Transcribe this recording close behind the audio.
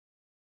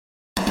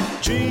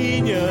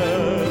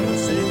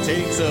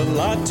a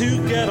lot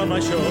to get on my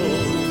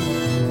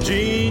show.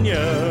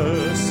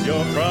 Genius,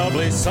 you're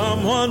probably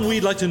someone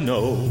we'd like to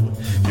know.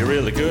 You're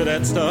really good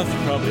at stuff, you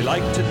probably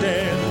like to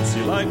dance.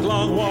 You like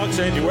long walks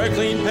and you wear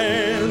clean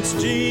pants.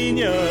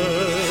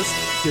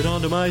 Genius, get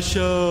onto my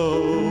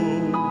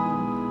show.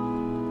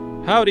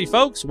 Howdy,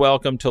 folks.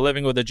 Welcome to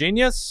Living with a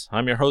Genius.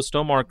 I'm your host,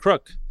 Omar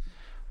Crook.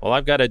 Well,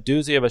 I've got a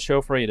doozy of a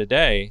show for you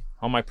today.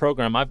 On my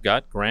program, I've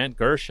got Grant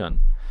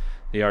Gershon,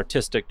 the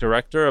artistic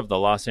director of the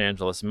Los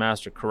Angeles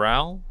Master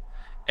Chorale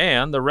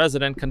and the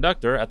resident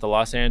conductor at the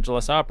Los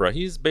Angeles Opera.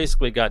 He's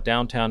basically got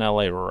downtown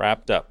LA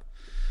wrapped up.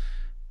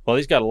 Well,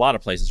 he's got a lot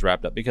of places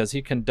wrapped up because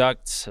he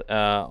conducts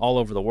all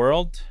over the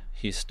world.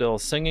 He's still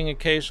singing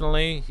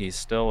occasionally. He's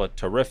still a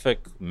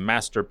terrific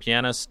master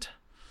pianist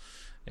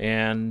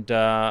and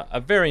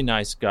a very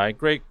nice guy,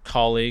 great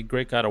colleague,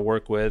 great guy to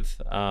work with.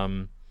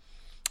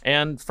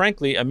 And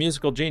frankly, a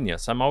musical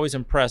genius. I'm always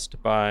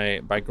impressed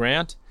by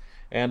Grant,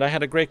 and I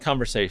had a great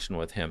conversation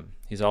with him.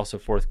 He's also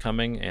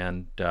forthcoming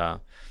and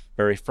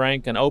very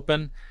frank and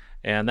open,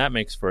 and that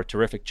makes for a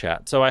terrific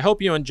chat. So I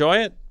hope you enjoy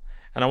it,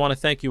 and I want to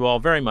thank you all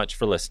very much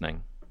for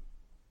listening.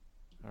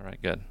 All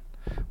right, good.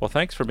 Well,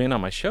 thanks for being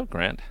on my show,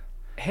 Grant.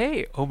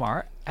 Hey,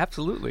 Omar.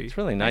 Absolutely. It's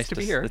really nice to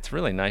be here. It's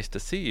really nice to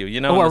see you. You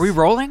know. Oh, are we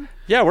rolling?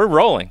 Yeah, we're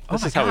rolling.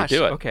 This is my how we gosh.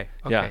 do it. Okay.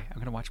 Yeah. I'm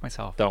going to watch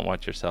myself. Don't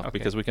watch yourself Okay.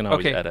 because we can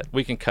always edit.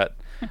 We can cut.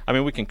 I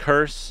mean, we can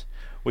curse.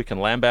 We can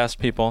lambaste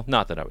people.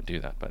 Not that I would do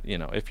that, but you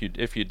know, if you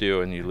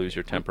do and you lose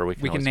your temper, we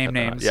can always name cut that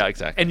out. names. Yeah,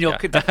 exactly. And you'll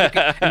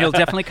and you'll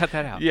definitely cut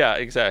that out. Yeah,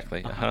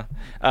 exactly.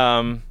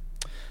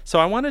 So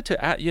I wanted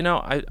to add,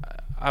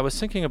 I was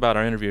thinking about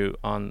our interview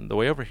on the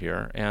way over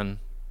here, and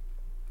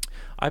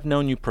I've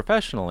known you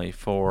professionally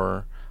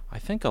for I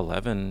think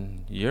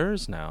 11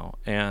 years now,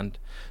 and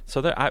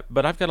so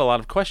but I've got a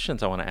lot of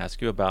questions I want to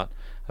ask you about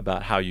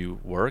how you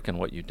work and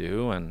what you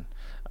do, and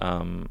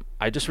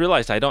I just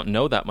realized I don't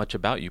know that much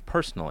about you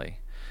personally.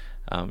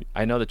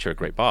 I know that you're a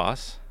great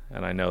boss,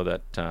 and I know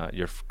that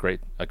you're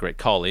a great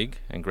colleague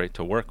and great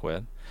to work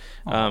with.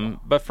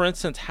 But for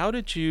instance, how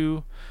did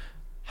you?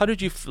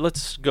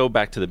 Let's go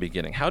back to the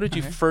beginning. How did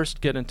you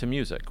first get into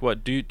music?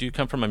 What do you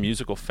come from a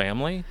musical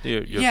family?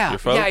 Your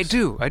folks? Yeah, I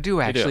do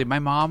actually. You do? My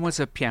mom was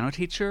a piano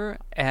teacher,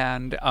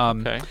 and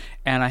and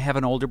I have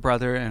an older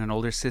brother and an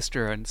older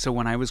sister. And so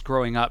when I was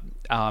growing up,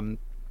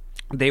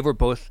 they were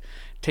both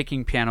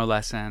taking piano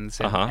lessons,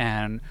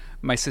 and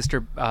my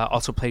sister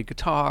also played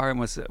guitar and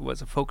was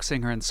a folk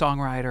singer and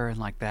songwriter and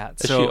like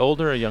that. Is she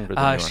older or younger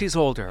than you are? She's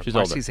older. She's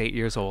older. She's 8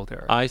 years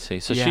older. I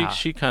see. So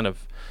she kind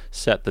of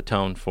set the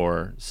tone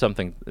for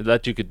something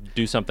that you could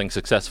do something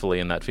successfully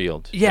in that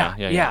field. Yeah.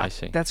 I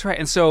see. That's right.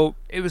 And so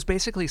it was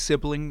basically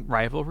sibling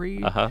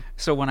rivalry.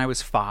 So when I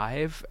was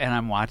 5 and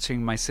I'm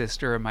watching my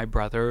sister and my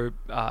brother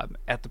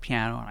at the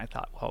piano, and I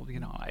thought, well,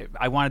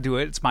 I want to do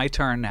it. It's my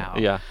turn now.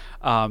 Yeah.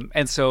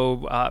 And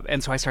so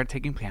I started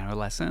taking piano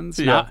lessons.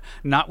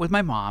 Not with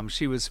my mom.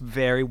 She was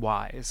very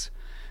wise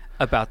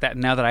about that.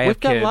 Now that I have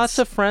kids, we've got lots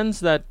of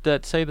friends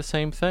that say the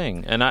same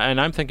thing, and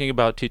I'm thinking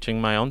about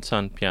teaching my own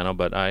son piano,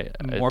 but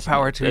more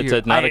power to you.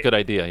 It's not a good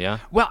idea, yeah.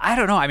 Well, I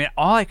don't know. I mean,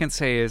 all I can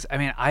say is,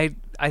 I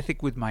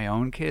think with my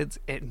own kids,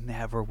 it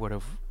never would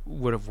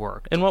have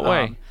worked. In what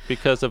way?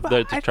 Because of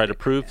to try to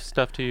prove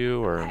stuff to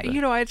you, or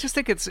I just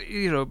think it's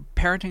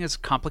parenting is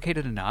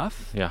complicated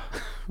enough. Yeah.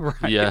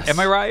 Right. Yes. Am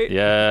I right?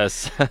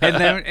 Yes. And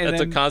then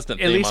that's a constant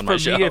theme at least on my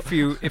show. for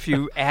me, if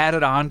you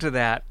added on to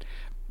that,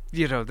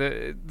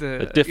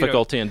 the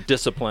difficulty and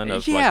discipline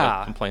of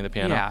playing the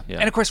piano. Yeah.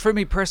 And of course, for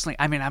me personally,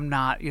 I'm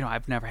not,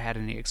 I've never had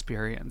any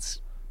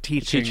experience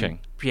teaching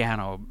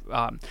piano.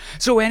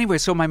 So anyway,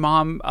 so my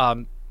mom,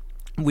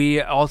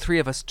 we all three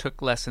of us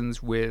took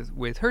lessons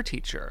with her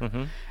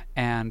teacher.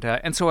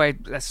 And so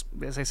as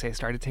I say, I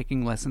started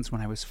taking lessons when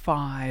I was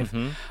 5.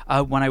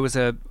 When I was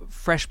a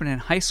freshman in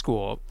high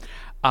school,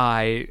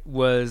 I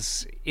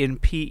was in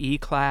PE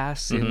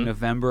class in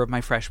November of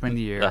my freshman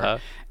year,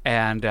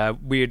 and I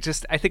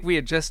think we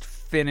had just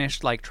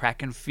finished like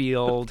track and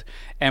field,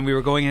 and we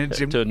were going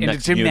into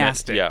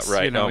gymnastics. Yeah,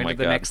 right. Into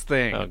the next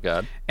thing. Oh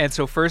God! And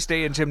so first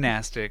day in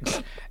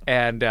gymnastics,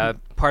 and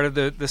part of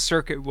the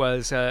circuit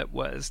was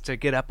to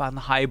get up on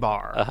the high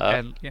bar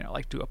and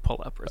like do a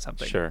pull up or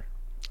something. Sure.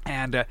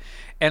 And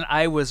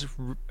I was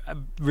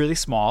really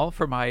small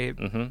for my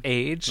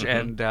age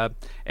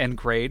and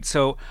grade,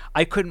 so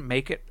I couldn't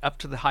make it up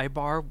to the high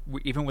bar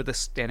even with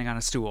standing on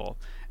a stool.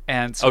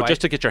 And so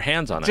just to get your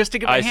hands on it. Just to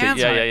get my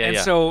hands on it.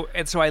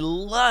 And so I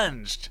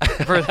lunged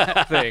for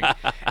that thing.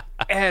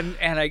 And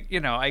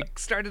I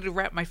started to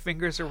wrap my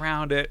fingers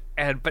around it,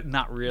 but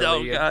not really.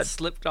 Oh, God. It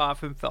slipped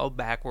off and fell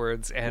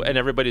backwards. And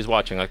everybody's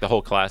watching, like the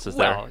whole class is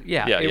there.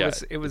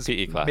 It was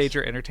PE class.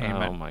 Major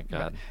entertainment. Oh my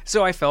God!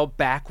 So I fell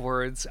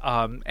backwards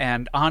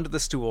and onto the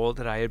stool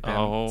that I had been.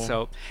 Oh.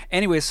 So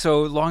anyway,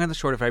 so long and the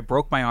short of it, I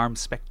broke my arm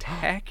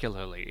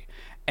spectacularly,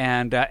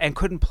 and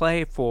couldn't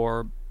play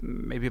for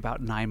maybe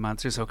about 9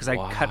 months or so because I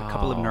cut a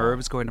couple of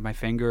nerves going to my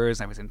fingers.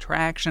 I was in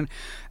traction.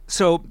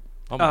 So.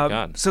 Oh my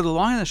God. So the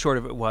long and the short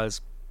of it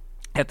was,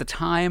 at the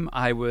time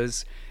I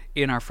was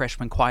in our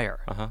freshman choir,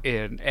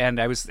 and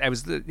I was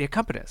the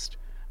accompanist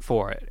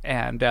for it.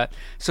 And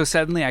so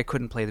suddenly I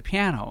couldn't play the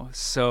piano.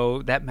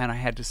 So that meant I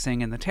had to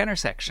sing in the tenor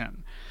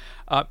section.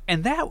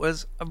 And that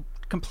was a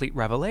complete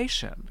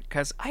revelation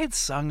because I had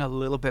sung a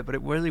little bit, but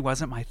it really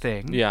wasn't my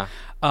thing. Yeah.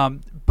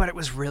 But it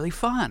was really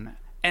fun.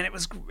 And it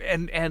was,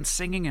 and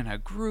singing in a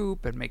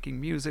group and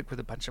making music with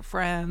a bunch of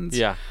friends,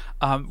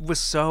 was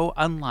so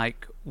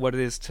unlike what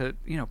it is to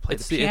play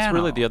the piano. It's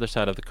really the other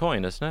side of the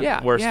coin, isn't it?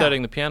 Yeah. Where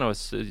studying the piano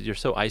is you're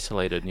so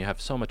isolated and you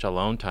have so much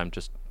alone time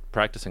just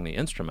practicing the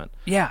instrument.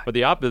 Yeah. But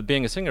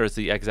being a singer is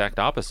the exact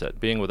opposite.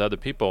 Being with other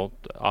people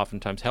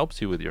oftentimes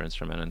helps you with your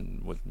instrument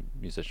and with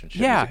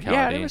musicianship,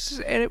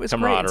 musicality, it was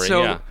camaraderie.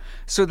 Great.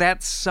 So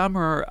that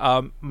summer,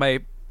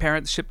 my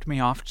parents shipped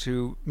me off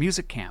to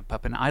music camp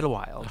up in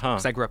Idlewild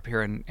because I grew up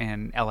here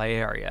in LA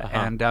area,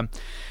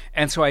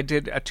 and so I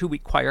did a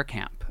 2-week choir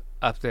camp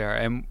up there,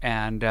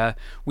 and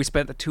we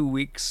spent the 2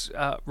 weeks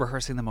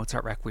rehearsing the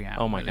Mozart Requiem.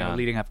 Oh my God!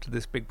 Leading up to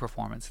this big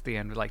performance at the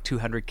end with like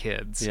 200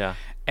 kids. Yeah.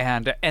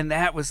 And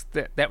that was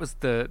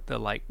the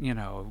like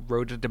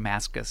road to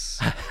Damascus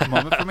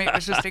moment for me. It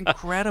was just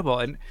incredible,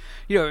 and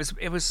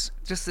it was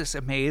just this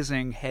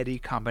amazing heady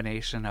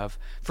combination of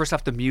first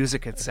off the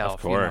music itself,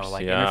 of course,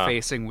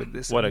 interfacing with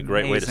this. What a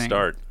great way to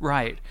start!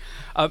 Right,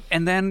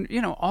 and then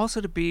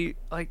also to be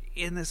like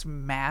in this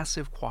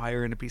massive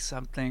choir and to be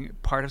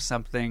part of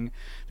something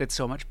that's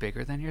so much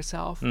bigger than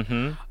yourself.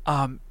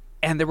 Mm-hmm.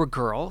 And there were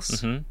girls.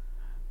 Mm-hmm.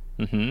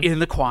 Mm-hmm. In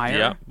the choir.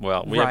 Yeah,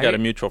 well, we have got a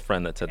mutual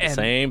friend that said the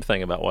same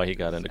thing about why he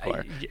got into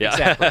choir.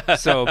 Exactly.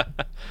 So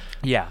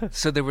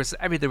there was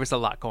a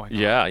lot going on.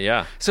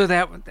 Yeah. So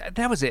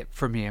that was it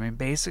for me. I mean,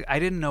 basically, I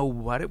didn't know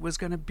what it was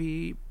going to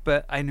be,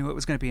 but I knew it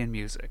was going to be in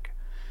music.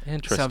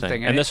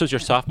 Interesting. And this was your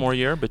sophomore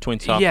year,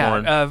 between sophomore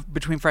and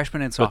between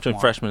freshman and sophomore.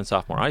 Between freshman and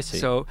sophomore, I see.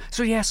 So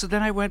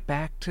then I went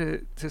back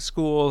to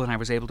school, and I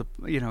was able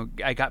to,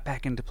 I got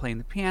back into playing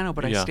the piano,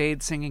 but I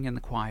stayed singing in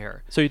the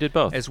choir. So you did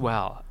both as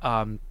well.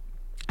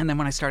 And then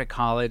when I started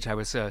college, I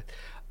was a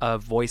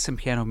voice and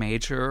piano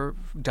major,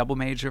 double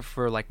major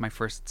for like my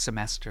first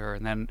semester,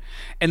 and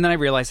then I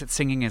realized that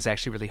singing is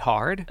actually really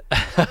hard,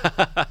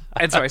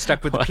 and so I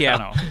stuck with the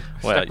piano.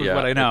 Stuck with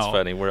what I know. It's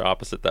funny. We're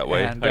opposite that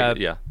way. And,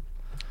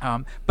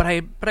 but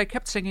I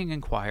kept singing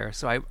in choir,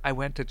 so I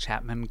went to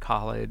Chapman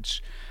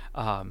College.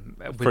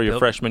 For your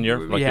freshman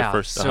year, your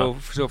first. So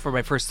for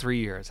my first 3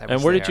 years, I was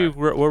and where there.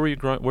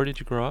 Where did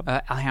you grow up?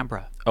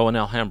 Alhambra. Oh, in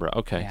Alhambra.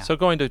 Okay, so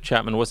going to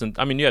Chapman wasn't.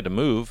 I mean, you had to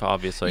move,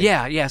 obviously.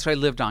 Yeah. So I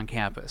lived on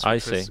campus.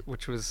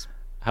 Which was.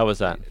 How was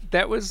that?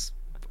 It was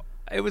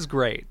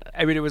great.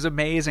 I mean, it was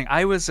amazing.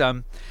 I was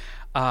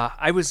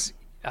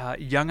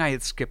young. I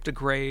had skipped a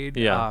grade.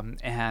 Yeah.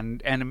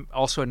 And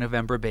also a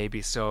November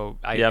baby. So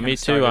me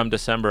too. I'm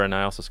December, and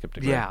I also skipped a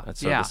grade. Yeah.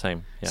 That's the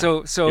same. Yeah.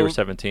 So you were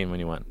 17 when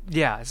you went.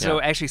 Yeah.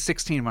 So actually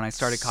 16 when I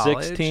started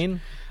college.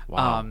 16.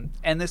 Wow.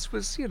 And this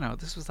was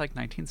like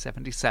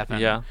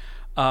 1977. Yeah.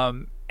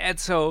 And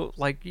so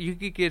like you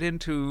could get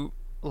into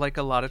like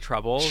a lot of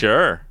trouble.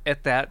 Sure.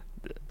 At that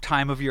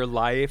time of your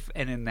life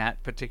and in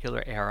that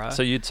particular era.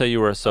 So you'd say you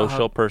were a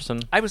social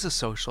person? I was a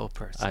social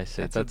person. I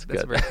see. That's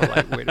good. a very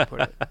polite way to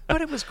put it.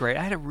 But it was great.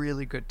 I had a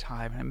really good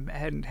time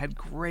and had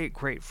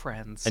great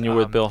friends. And you were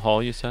with Bill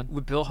Hall, you said?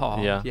 With Bill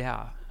Hall,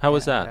 yeah. How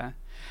was that?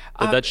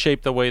 Did that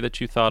shape the way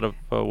that you thought of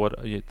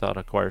what you thought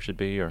a choir should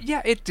be? Or?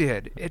 Yeah, it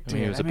did. It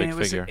did. He was a big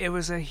figure. It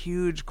was a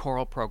huge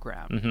choral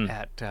program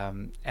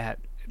at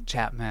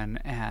Chapman,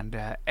 and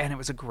it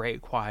was a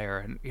great choir,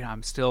 and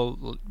I'm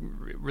still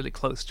really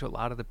close to a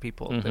lot of the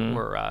people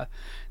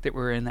that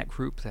were in that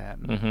group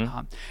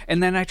then.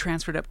 And then I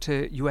transferred up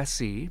to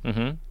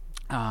USC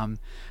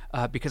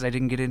because I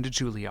didn't get into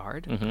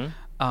Juilliard,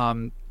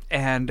 and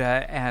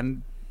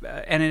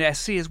in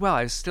SC as well.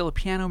 I was still a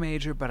piano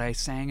major, but I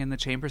sang in the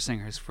chamber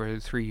singers for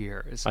 3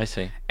 years. I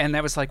see. And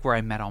that was like where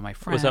I met all my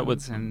friends. Was that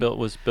with Bill?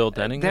 Was Bill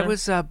Denning that there?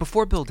 was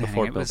before Bill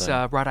Denning. It was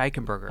Rod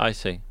Eichenberger. I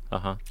see.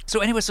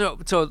 So anyway, so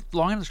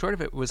long and the short of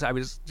it was I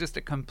was just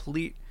a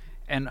complete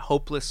and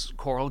hopeless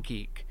choral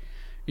geek,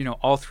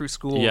 all through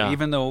school. Yeah.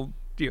 Even though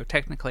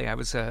technically I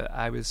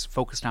was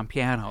focused on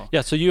piano.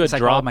 Yeah. So you had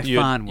dropped you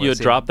had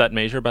dropped that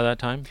major by that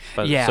time.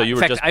 Yeah. So you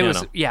were just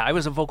piano. I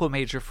was a vocal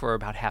major for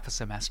about half a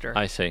semester.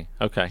 I see.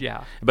 Okay.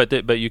 Yeah. But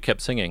you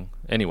kept singing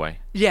anyway.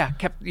 Yeah.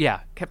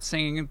 Kept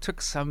singing and took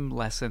some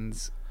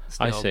lessons.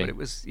 Still, I see. But it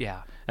was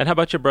And how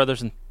about your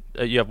brothers and?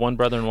 You have one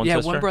brother and one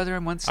sister? Yeah, one brother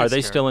and one sister. Are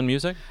they still in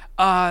music?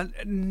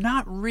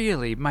 Not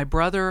really. My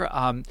brother,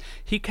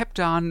 he kept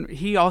on.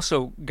 He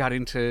also got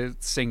into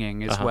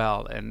singing as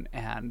well, and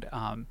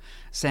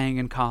sang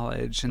in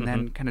college, and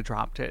then kind of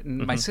dropped it.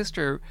 And my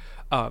sister,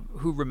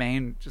 who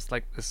remained just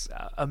like this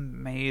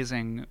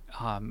amazing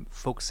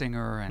folk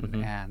singer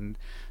and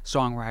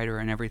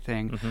songwriter and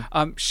everything,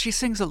 she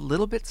sings a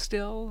little bit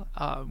still.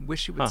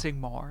 Wish she would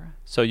sing more.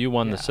 So you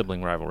won the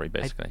sibling rivalry,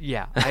 basically.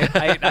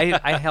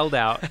 I held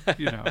out.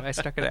 I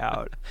stuck it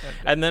out.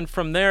 And then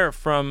from there,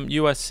 from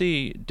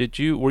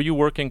USC, were you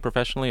working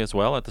professionally as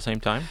well at the same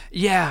time?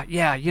 Yeah,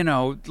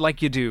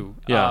 like you do.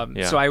 Yeah.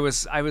 So I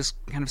was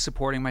kind of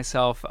supporting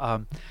myself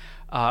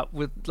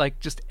with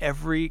like just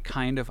every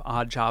kind of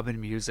odd job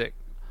in music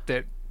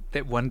that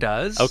that one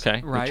does.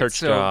 Okay, right. the church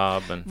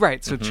job. And,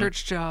 right. So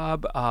church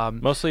job.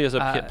 Mostly as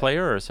a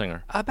player or a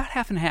singer? About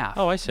half and half.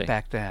 Oh, I see.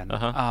 Back then.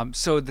 Uh-huh.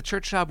 So the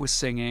church job was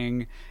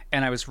singing,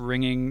 and I was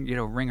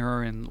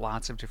ringer in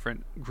lots of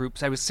different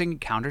groups. I was singing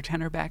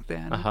countertenor back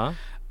then.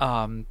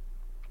 Why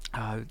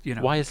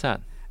is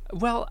that?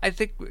 Well, I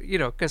think,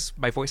 because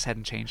my voice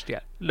hadn't changed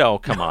yet. No,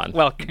 come on.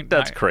 Well,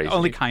 that's crazy.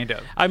 Only kind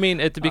of. I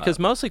mean, because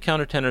mostly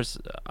countertenors,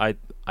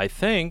 I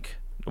think.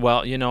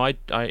 Well,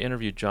 I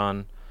interviewed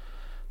John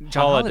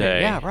Holiday.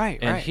 Yeah, right.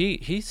 And right.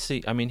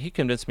 he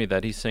convinced me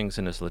that he sings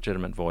in his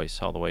legitimate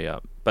voice all the way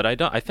up. But I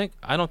don't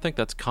think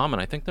that's common.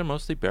 I think they're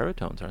mostly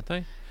baritones, aren't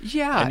they?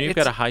 Yeah. And you've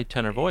got a high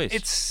tenor voice.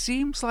 It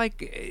seems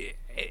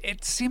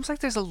like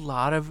there's a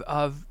lot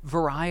of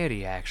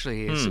variety,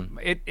 actually.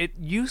 It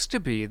used to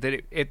be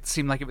that it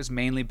seemed like it was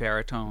mainly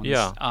baritones.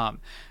 Yeah.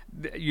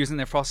 Using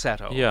their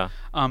falsetto. Yeah.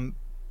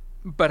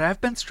 But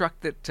I've been struck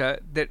that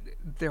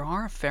there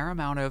are a fair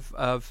amount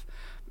of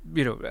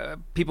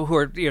people who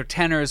are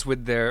tenors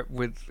with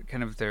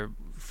kind of their,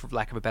 for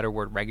lack of a better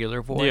word,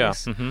 regular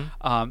voice.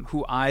 Yeah.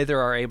 Who either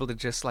are able to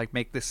just like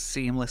make this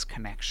seamless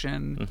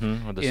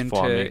connection Or this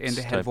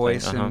into head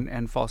voice thing.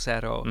 and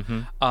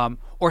falsetto,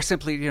 or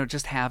simply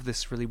just have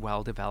this really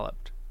well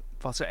developed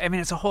falsetto. I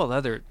mean, it's a whole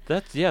other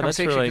that's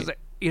conversation, really.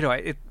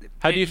 'Cause,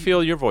 how do you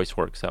feel your voice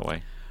works that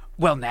way?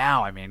 Well,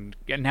 now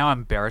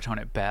I'm baritone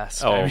at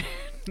best. Oh, I mean,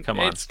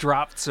 come on. It's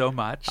dropped so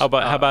much. How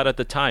about at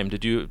the time?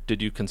 Did you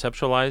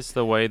conceptualize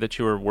the way that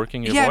you were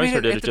working your voice,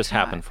 or did it just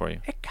happen for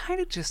you? It kind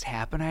of just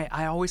happened.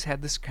 I always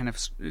had this kind of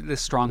this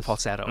strong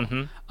falsetto,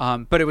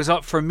 Mm-hmm. but it was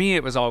for me.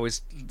 It was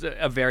always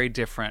a very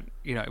different.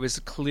 It was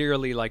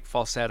clearly like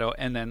falsetto,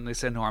 and then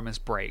this enormous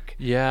break.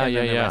 Yeah, and yeah,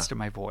 then the yeah. rest of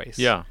my voice.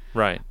 Yeah,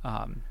 right.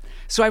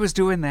 So I was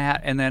doing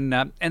that, and then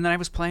I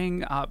was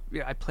playing.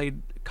 I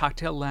played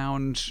Cocktail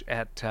Lounge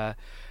at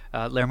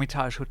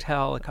L'Ermitage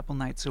Hotel a couple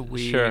nights a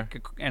week, Sure.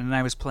 and then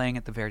I was playing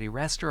at the Verdi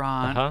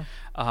Restaurant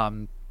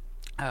 1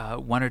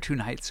 or 2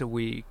 nights a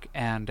week,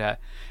 and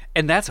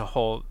that's a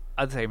whole.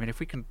 I'd say, if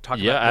we can talk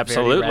about the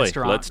absolutely. Verdi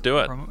Restaurant, Let's do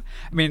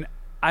it.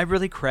 I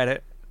really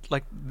credit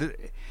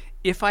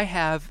if I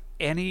have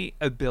any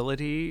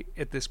ability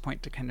at this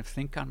point to kind of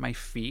think on my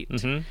feet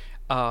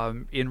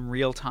in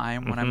real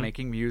time when I'm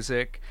making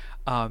music,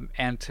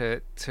 and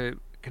to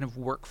kind of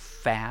work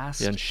fast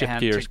and shift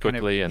gears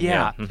quickly,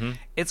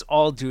 it's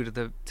all due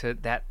to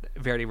that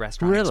Verdi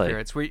Restaurant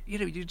experience where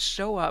you'd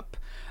show up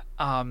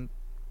at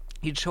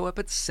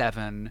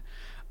 7.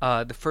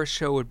 The first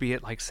show would be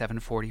at like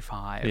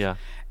 7:45. Yeah.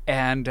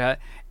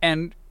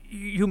 And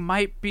you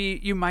might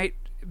be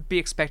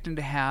expecting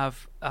to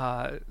have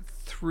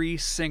 3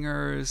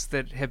 singers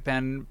that have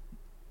been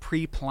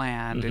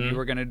pre-planned, and you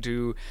were going to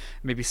do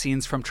maybe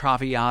scenes from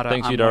Traviata,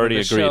 things on you'd one already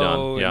of the agreed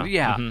show. on.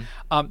 Yeah.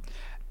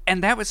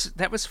 And that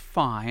was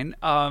fine.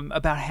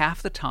 About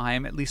half the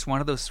time, at least one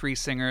of those 3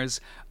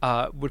 singers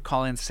would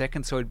call in sick,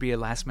 and so it'd be a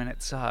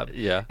last-minute sub.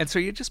 Yeah. And so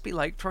you'd just be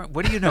like,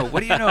 "What do you know? What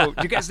do you know?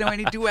 Do you guys know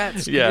any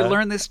duets? Can Yeah. you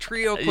learn this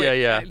trio quick?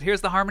 Yeah.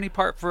 Here's the harmony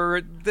part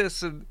for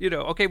this, and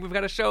okay, we've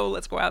got a show.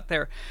 Let's go out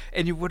there."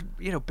 And you would,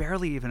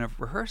 barely even have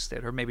rehearsed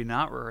it, or maybe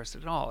not rehearsed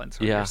it at all. And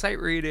so you're sight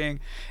reading,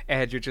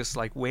 and you're just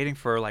like waiting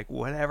for like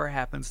whatever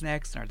happens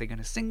next. And are they going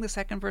to sing the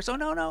second verse? Oh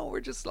no,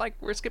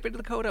 we're skipping to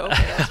the coda.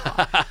 Okay, that's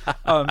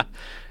fine.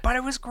 But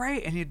it was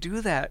great, and you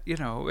do that.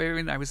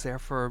 I was there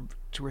for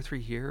 2 or 3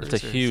 years.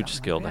 It's a huge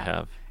skill to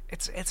have.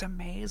 It's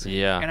amazing.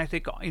 Yeah. And I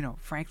think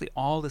frankly,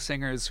 all the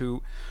singers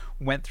who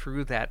went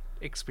through that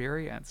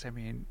experience.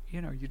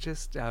 You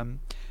just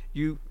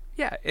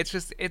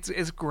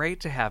it's great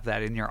to have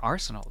that in your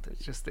arsenal.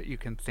 It's just that you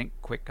can think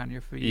quick on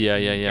your feet. Yeah.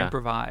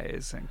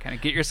 Improvise and kind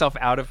of get yourself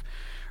out of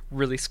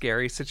really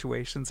scary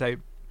situations. I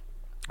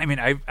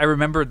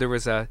remember there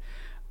was a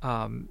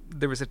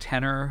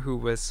tenor who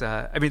was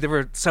there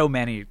were so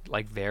many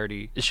like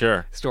Verdi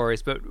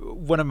stories, but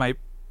one of my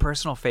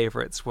personal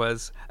favorites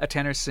was a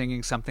tenor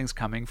singing Something's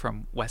Coming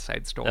from West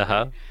Side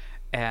Story.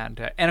 And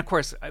of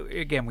course,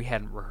 again, we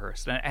hadn't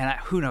rehearsed, and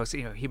who knows,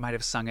 he might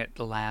have sung it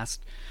the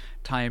last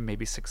time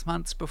maybe 6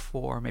 months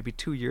before, maybe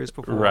 2 years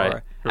before.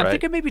 Right. I'm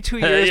thinking maybe 2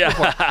 years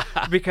before,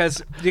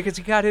 because he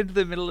got into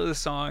the middle of the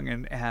song,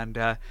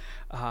 and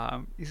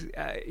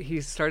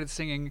he started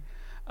singing,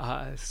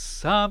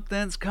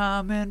 something's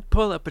coming,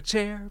 pull up a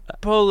chair,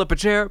 pull up a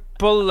chair,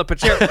 pull up a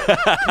chair,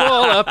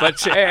 pull up a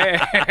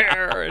chair.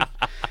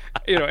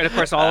 And of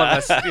course, all of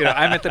us,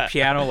 I'm at the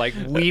piano like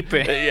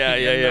weeping. Yeah.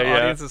 The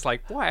audience is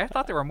like, boy, I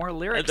thought there were more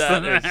lyrics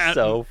than that. That is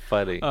so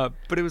funny.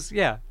 But it was,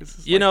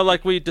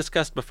 like we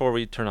discussed before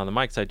we turned on the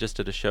mics, I just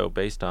did a show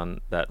based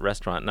on that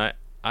restaurant, and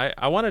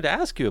I wanted to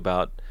ask you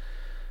about,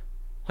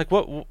 like,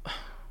 what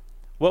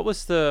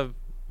was the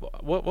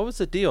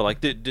deal?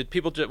 Like, did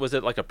people was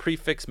it like a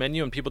prefix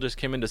menu and people just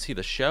came in to see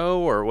the show,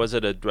 or was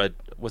it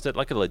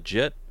like a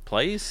legit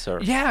place? Or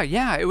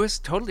yeah, it was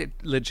totally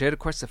legit. Of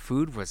course, the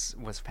food was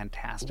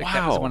fantastic. Wow.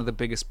 That was one of the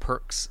biggest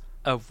perks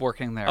of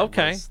working there.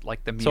 Okay, was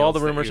like the meals. So all the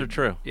rumors are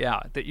true.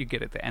 Yeah, that you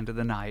get at the end of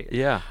the night.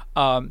 Yeah.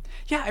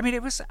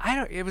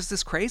 It was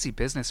this crazy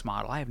business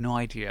model. I have no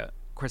idea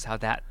course, how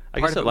that I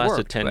part guess of it lasted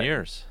worked, 10 but-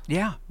 years.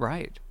 Yeah,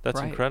 right. That's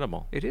right.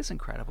 incredible. It is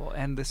incredible,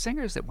 and the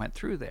singers that went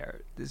through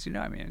there, as you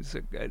know, I mean,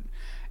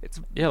 it's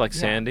Yeah, like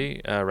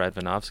Sandy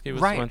Radvanovsky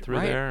went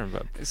through there. And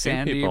a few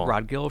Sandy, people.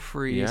 Rod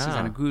Gilfrey, Yeah.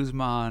 Susanna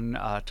Guzman,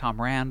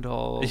 Tom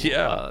Randall,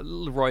 Yeah.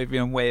 Roy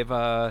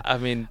Villanueva. I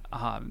mean,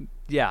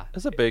 Yeah.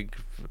 there's a big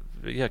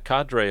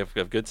cadre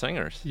of good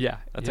singers. Yeah.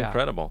 That's yeah.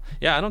 incredible.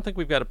 Yeah, I don't think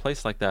we've got a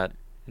place like that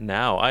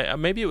now.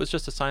 Maybe it was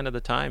just a sign of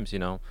the times, you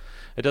know.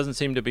 It doesn't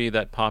seem to be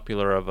that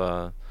popular of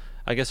a...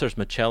 I guess there's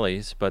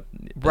Michelli's, but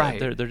Right,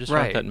 there just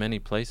right. aren't that many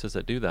places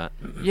that do that.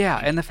 Yeah,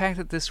 and the fact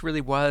that this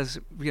really was,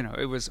 you know,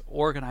 it was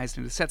organized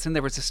into sets, and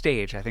there was a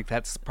stage. I think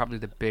that's probably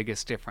the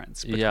biggest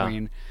difference Yeah.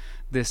 between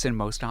this and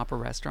most opera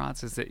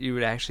restaurants, is that you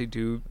would actually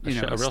do, you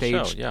know, a real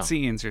staged show, yeah.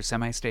 scenes or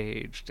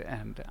semi-staged,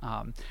 and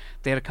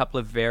they had a couple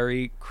of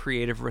very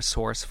creative,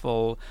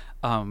 resourceful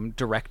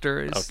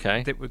directors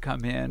that would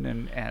come in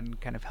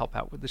and kind of help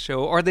out with the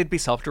show, or they'd be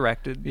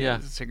self-directed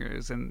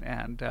singers,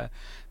 and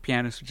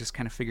pianists would just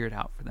kind of figure it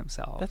out for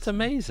themselves. That's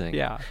amazing.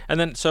 Yeah. And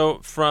then, so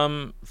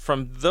from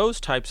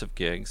those types of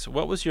gigs,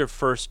 what was your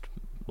first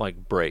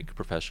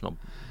professional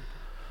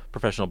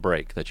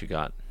break that you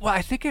got? Well,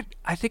 I think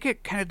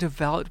it kind of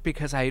developed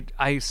because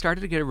I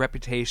started to get a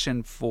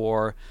reputation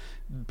for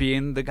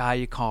being the guy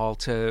you call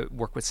to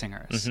work with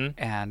singers,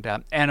 and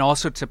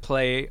also to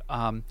play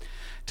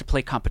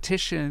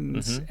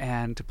competitions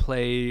and to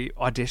play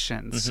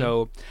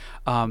auditions.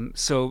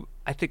 So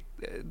I think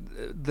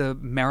the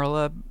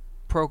Marilla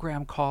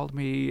program called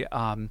me.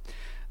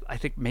 I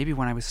think maybe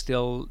when I was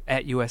still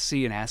at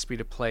USC, and asked me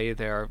to play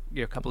their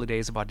couple of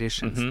days of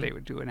auditions that they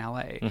would do in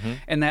LA,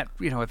 and that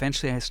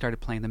eventually I started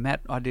playing the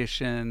Met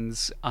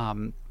auditions.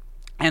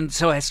 And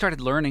so I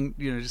started learning,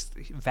 just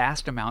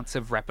vast amounts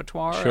of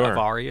repertoire of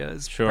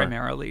arias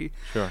primarily.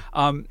 Sure.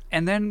 And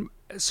then,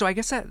 so I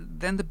guess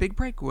then the big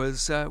break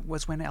was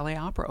when LA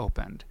Opera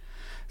opened.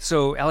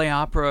 So LA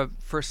Opera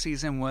first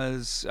season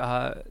was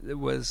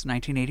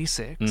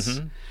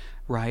 1986,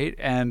 right?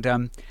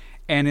 And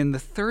in the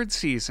third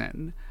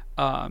season,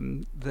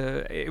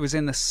 it was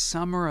in the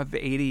summer of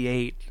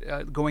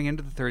 '88. Going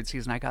into the third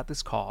season, I got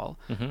this call,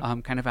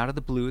 kind of out of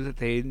the blue, that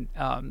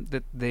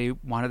they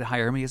wanted to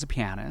hire me as a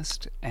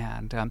pianist,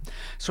 and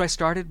so I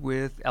started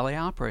with LA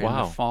Opera in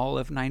the fall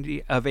of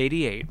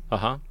 '88.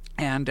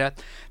 And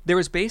there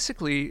was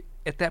basically,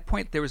 at that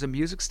point, there was a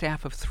music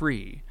staff of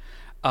 3.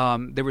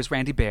 There was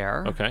Randy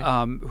Baer,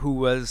 who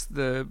was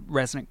the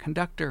resident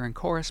conductor and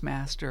chorus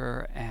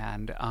master,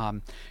 and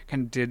kind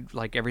of did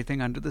like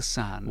everything under the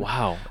sun.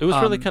 Wow. It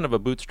was really kind of a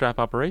bootstrap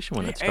operation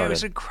when it started. It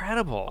was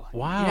incredible.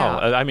 Wow.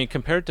 Yeah. I mean,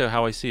 compared to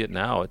how I see it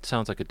now, it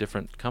sounds like a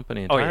different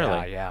company entirely.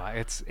 Oh, yeah.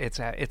 It's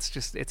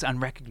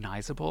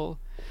unrecognizable.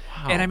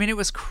 Wow. And I mean, it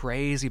was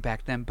crazy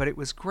back then, but it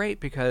was great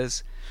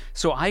because,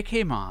 so I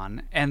came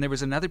on, and there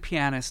was another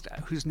pianist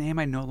whose name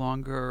I no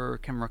longer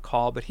can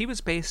recall, but he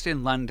was based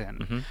in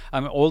London,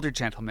 an older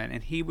gentleman,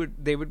 and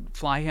they would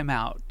fly him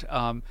out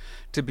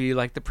to be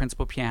like the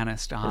principal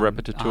pianist on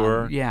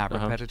repetiteur.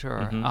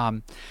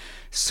 Repetiteur.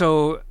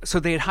 So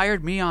they had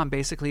hired me on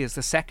basically as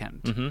the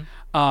second,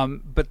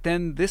 but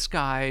then this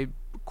guy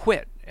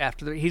quit.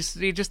 After he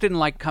just didn't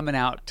like coming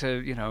out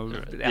to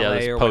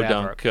LA or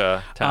whatever.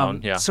 Podunk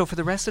town. So for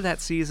the rest of that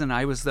season,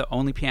 I was the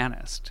only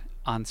pianist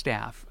on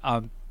staff,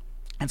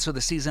 and so the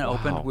season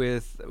opened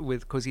with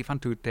Così fan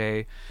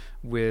tutte,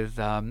 with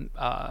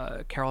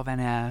Carol Van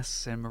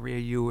Ness and Maria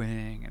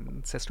Ewing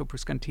and Sesto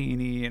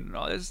Bruscantini and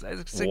all this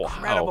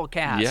incredible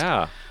cast.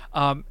 Yeah.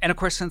 And of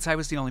course, since I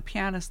was the only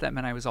pianist, that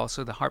meant I was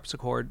also the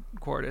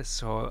harpsichordist.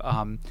 So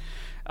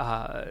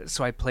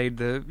so I played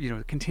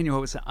the continuo.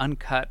 It was an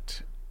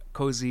uncut.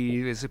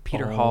 Così is a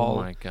Peter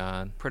Hall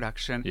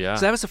production. Yeah.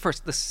 So that was the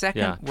first. The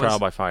second was Trial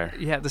by Fire.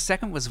 Yeah, the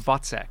second was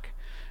Wozzeck,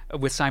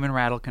 with Simon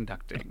Rattle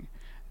conducting,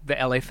 the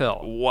LA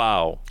Phil.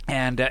 Wow.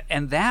 And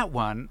that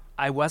one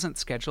I wasn't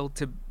scheduled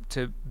to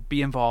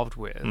be involved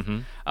with.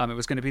 It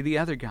was going to be the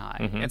other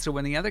guy. And so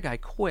when the other guy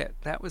quit,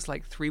 that was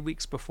like 3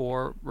 weeks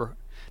before.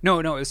 No,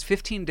 it was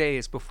 15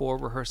 days before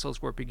rehearsals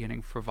were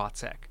beginning for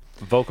Wozzeck.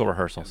 Vocal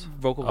rehearsals.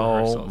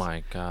 Oh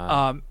my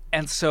God.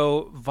 And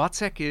so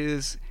Wozzeck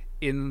is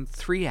in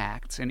 3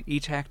 acts, and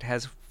each act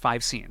has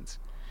 5 scenes.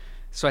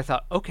 So I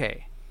thought,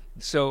 okay,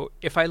 so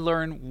if I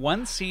learn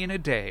 1 scene a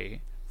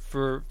day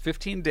for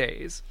 15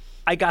 days,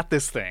 I got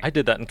this thing. I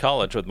did that in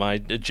college with my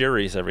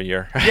juries every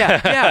year.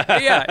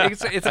 Yeah.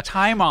 It's a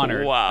time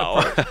honored.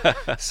 Wow.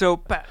 So,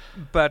 but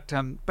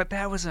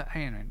that was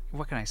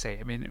what can I say?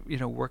 I mean,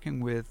 working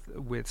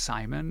with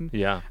Simon.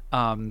 Yeah.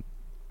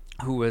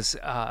 Who was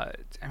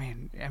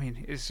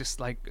is just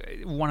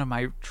like one of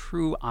my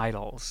true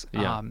idols.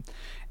 Yeah.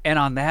 And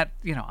on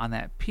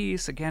that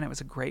piece, again, it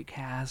was a great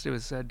cast. It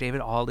was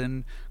David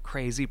Alden,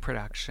 crazy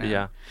production.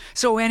 Yeah.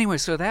 So anyway,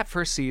 that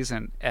first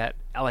season at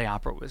LA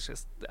Opera was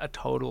just a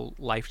total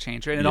life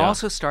changer, and it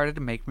also started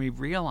to make me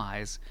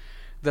realize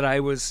that I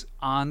was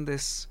on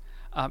this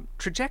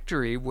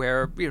trajectory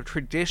where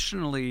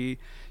traditionally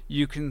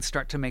you can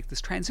start to make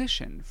this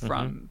transition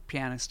from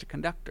pianist to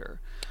conductor.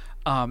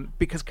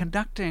 Because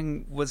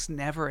conducting was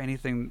never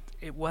anything.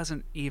 It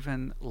wasn't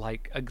even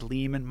like a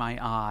gleam in my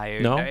eye.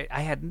 No?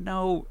 I had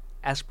no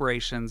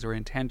aspirations or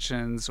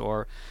intentions,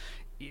 or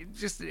it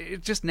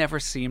just never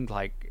seemed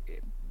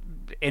like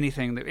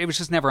anything. It was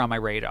just never on my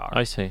radar.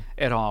 I see.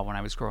 At all when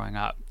I was growing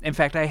up. In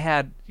fact, I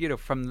had,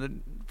 from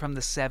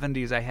the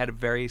 70s, I had a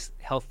very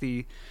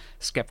healthy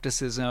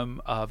skepticism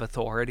of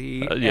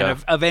authority and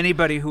of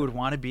anybody who would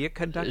want to be a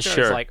conductor.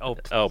 Sure. It's like,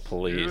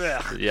 please.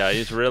 Ugh. Yeah,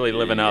 he's really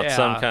living out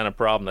some kind of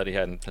problem that he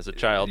had as a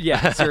child.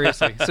 Yeah,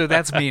 seriously. So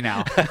that's me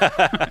now.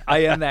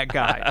 I am that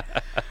guy.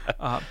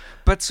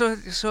 But so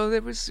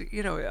there was,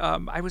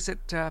 I was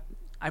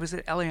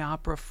at LA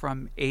Opera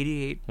from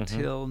 88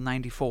 till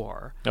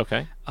 94.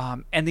 Okay.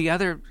 And the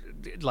other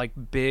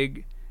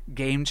big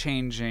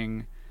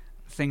game-changing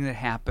thing that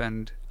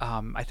happened,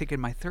 I think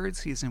in my third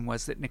season,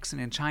 was that Nixon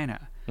in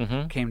China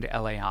came to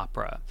LA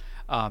Opera.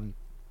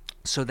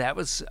 So that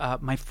was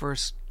my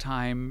first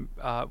time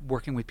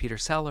working with Peter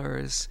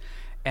Sellers,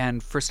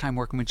 and first time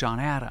working with John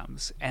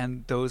Adams.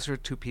 And those are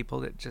two people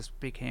that just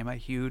became a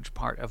huge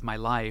part of my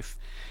life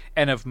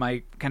and of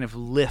my kind of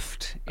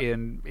lift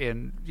in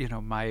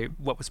my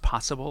what was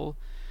possible.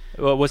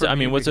 Well, was it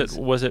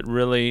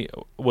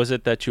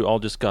that you all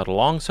just got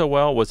along so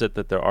well? Was it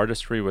that their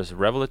artistry was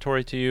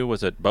revelatory to you?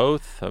 Was it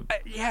both?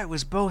 Yeah, it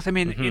was both. I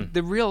mean,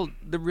 the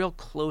real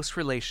close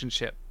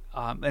relationship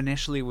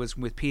initially was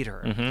with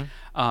Peter.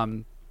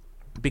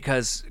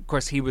 Because, of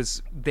course, he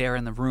was there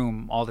in the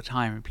room all the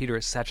time, and Peter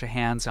is such a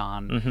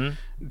hands-on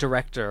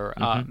director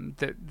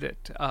that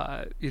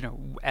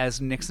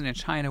as Nixon in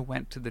China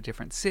went to the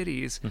different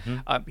cities,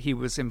 he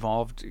was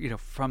involved,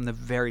 from the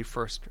very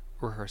first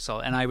rehearsal,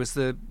 and I was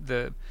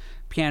the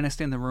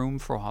pianist in the room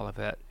for all of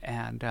it,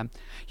 and and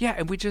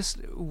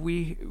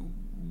we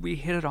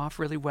hit it off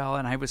really well,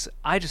 and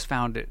I just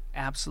found it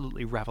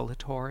absolutely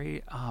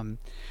revelatory.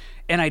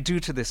 And I do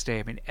to this day.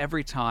 I mean,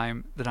 every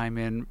time that I'm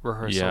in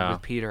rehearsal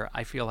with Peter,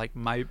 I feel like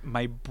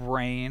my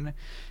brain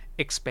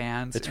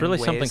expands. It's really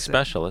something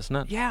special, isn't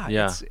it? Yeah.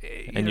 It's,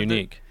 and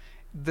unique.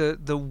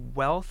 The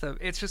wealth of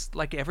it's just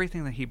like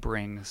everything that he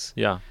brings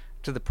to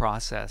the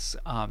process.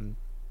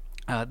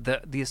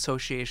 The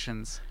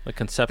associations, the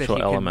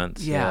conceptual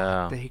elements,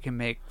 that he can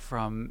make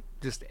from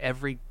just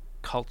every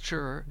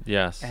culture,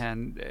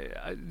 and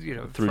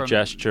through from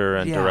gesture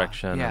and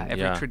direction,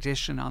 every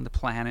tradition on the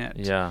planet,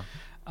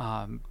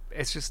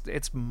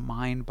 it's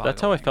mind-boggling.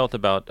 That's how I felt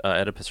about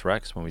Oedipus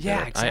Rex when we did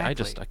it.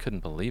 Exactly. I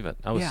couldn't believe it.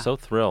 I was so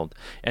thrilled,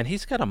 and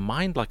he's got a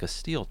mind like a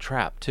steel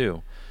trap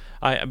too.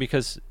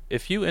 Because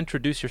if you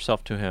introduce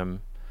yourself to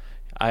him,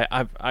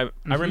 I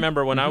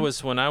remember when I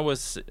was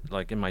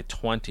like in my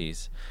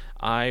 20s,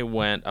 I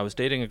was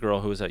dating a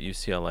girl who was at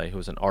UCLA, who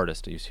was an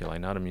artist at UCLA,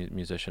 not a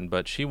musician,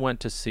 but she went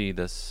to see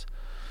this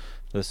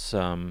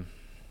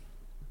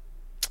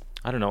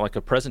I don't know, like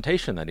a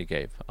presentation that he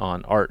gave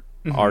on art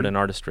and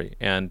artistry.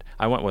 And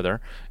I went with her,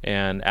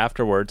 and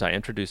afterwards I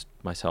introduced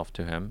myself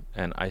to him,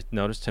 and I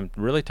noticed him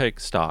really take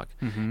stock.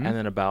 And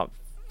then about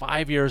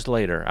 5 years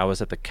later, I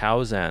was at the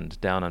Cow's End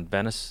down at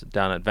Venice,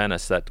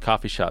 that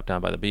coffee shop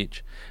down by the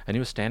beach, and he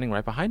was standing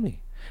right behind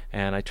me.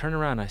 And I turned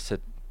around and I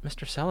said,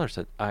 "Mr. Sellers,"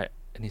 and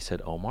he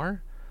said,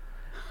 "Omar?"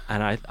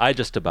 And I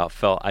just about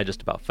fell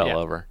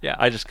over. Yeah.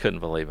 I just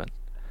couldn't believe it.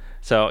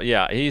 So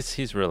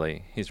he's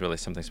really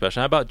something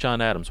special. How about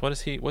John Adams?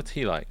 What's he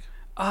like?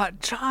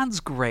 John's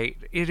great,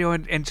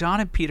 and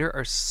John and Peter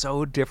are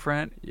so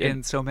different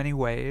in so many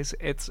ways.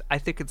 I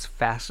think it's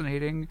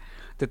fascinating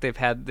that they've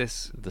had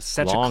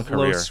such a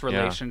close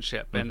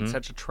relationship and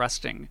such a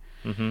trusting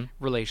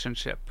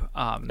relationship.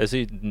 Is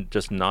he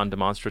just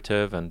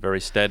non-demonstrative and very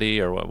steady,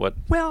 or what?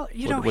 Well,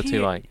 what's he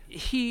like?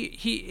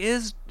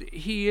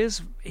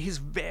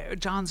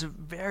 John's a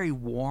very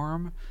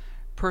warm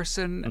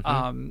person,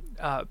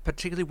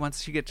 particularly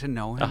once you get to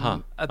know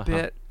him a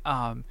bit,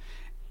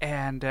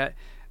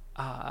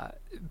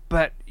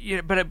 but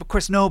of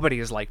course nobody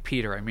is like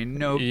Peter. I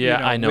mean,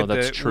 I know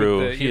that's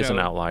true. He is an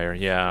outlier.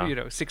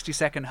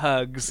 60-second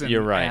hugs. And,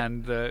 you're right.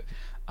 And the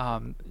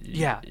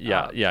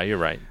you're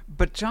right.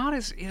 But John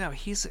is,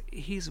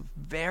 he's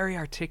very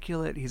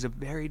articulate. He's a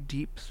very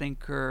deep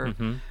thinker.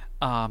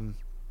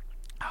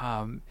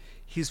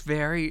 He's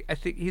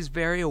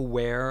very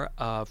aware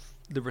of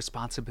the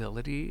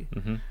responsibility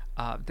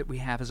that we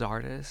have as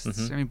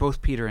artists. I mean,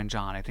 both Peter and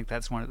John, I think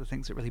that's one of the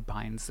things that really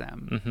binds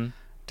them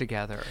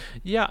together.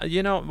 Yeah,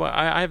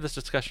 I have this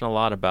discussion a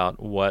lot about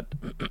what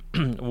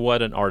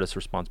an artist's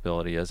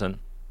responsibility is, and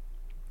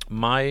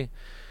my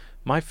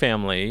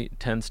family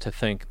tends to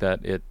think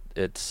that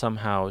it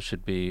somehow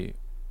should be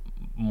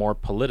more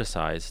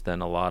politicized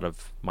than a lot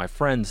of my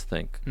friends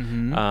think.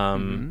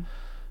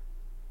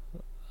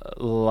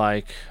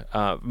 Like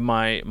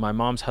my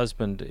mom's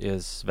husband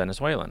is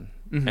Venezuelan,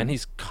 and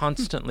he's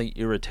constantly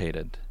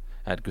irritated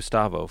at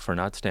Gustavo for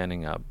not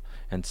standing up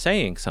and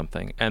saying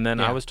something. And then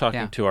I was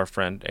talking to our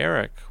friend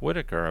Eric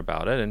Whitaker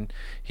about it, and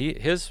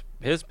his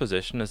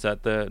position is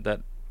that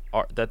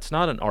that's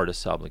not an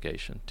artist's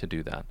obligation to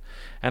do that.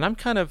 And I'm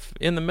kind of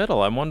in the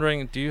middle. I'm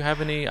wondering, do you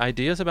have any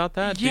ideas about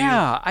that?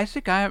 I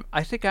think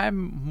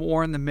I'm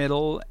more in the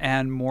middle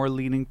and more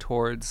leaning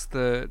towards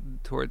the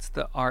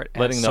art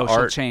and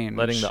social change.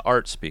 Letting the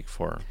art speak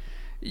for.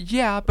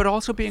 Yeah, but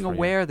also being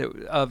aware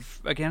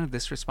of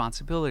this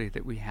responsibility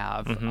that we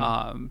have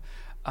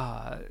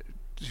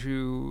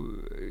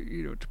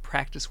to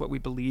practice what we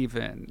believe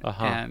in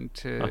and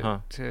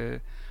to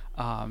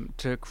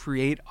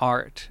create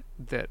art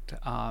that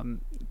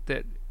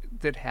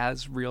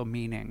has real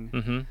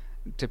meaning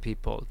to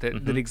people,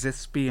 that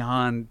exists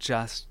beyond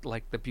just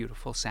like the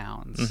beautiful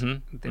sounds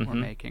that we're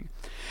making.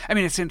 I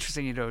mean, it's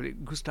interesting,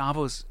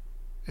 Gustavo's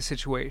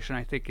situation,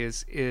 I think,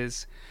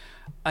 is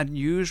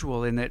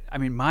unusual in that, I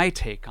mean, my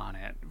take on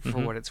it, for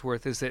what it's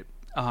worth, is that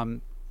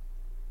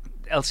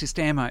El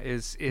Sistema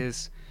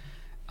is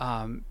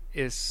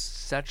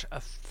such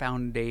a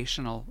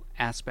foundational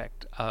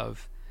aspect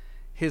of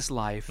his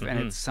life, and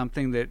it's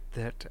something that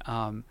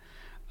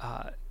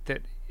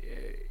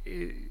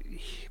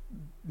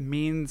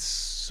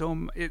means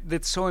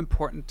that's so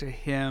important to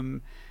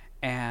him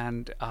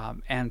and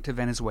to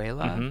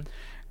Venezuela,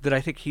 that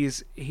I think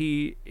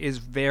he is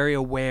very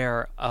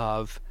aware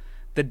of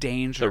the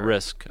danger, the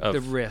risk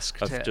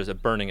of to,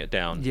 just burning it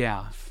down.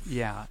 Yeah,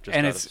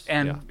 and it's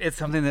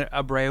something that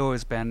Abreu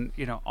has been,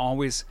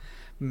 always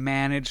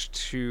managed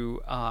to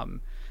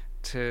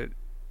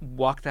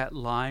walk that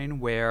line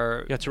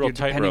where, it's a real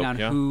depending on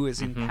tightrope, who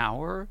is in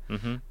power,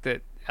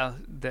 that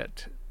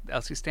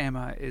El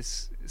Sistema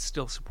is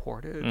still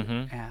supported,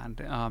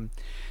 and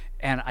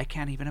I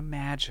can't even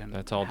imagine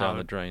that's all down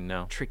the drain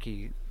now.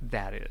 Tricky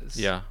that is.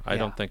 Yeah, I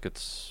don't think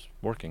it's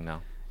working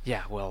now.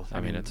 Yeah, well,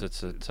 I mean, it's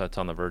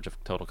on the verge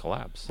of total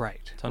collapse.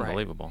 Right, it's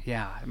unbelievable. Right.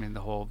 Yeah, I mean,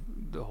 the whole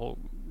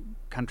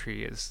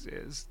country is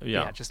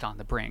just on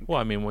the brink. Well,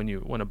 I mean,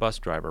 when a bus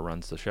driver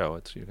runs the show,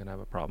 you're gonna have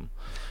a problem.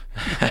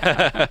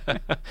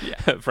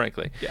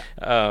 Frankly. Yeah.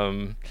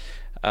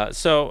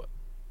 So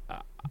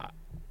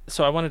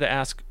I wanted to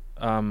ask,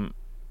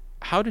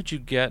 how did you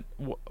get?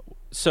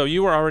 So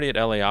you were already at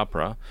LA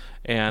Opera,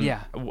 and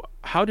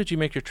how did you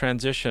make your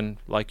transition,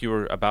 like you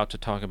were about to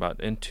talk about,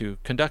 into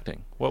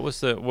conducting? Was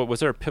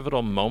there a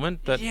pivotal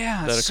moment that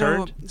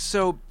occurred?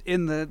 So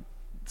in the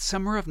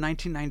summer of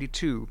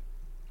 1992,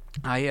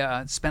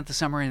 I spent the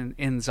summer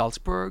in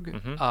Salzburg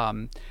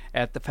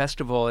at the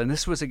festival, and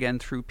this was again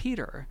through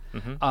Peter.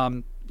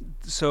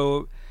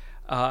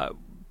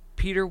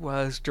 Peter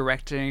was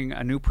directing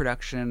a new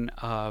production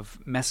of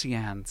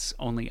Messiaen's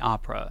only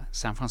opera,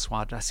 Saint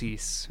Francois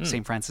d'Assise,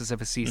 Saint Francis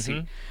of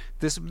Assisi.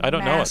 This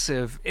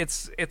massive,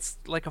 it's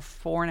like a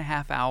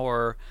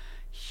 4.5-hour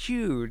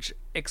huge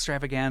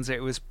extravaganza.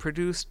 It was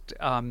produced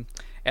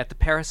at the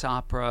Paris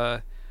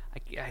Opera,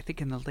 I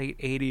think in the late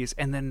 80s,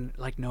 and then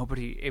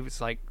it was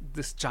like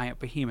this giant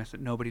behemoth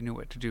that nobody knew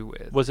what to do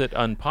with. Was it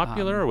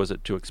unpopular, or was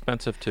it too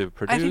expensive to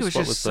produce? I think it was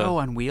just so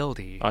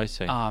unwieldy. I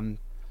see.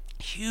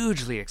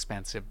 Hugely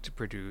expensive to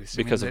produce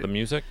because of the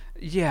music.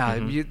 Yeah,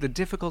 the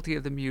difficulty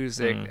of the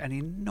music, an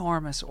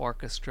enormous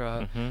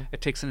orchestra.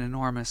 It takes an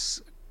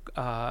enormous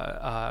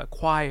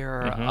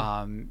choir.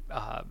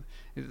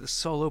 The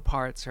solo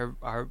parts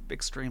are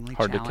extremely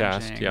hard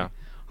challenging. To cast.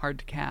 Hard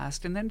to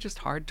cast, and then just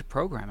hard to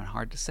program and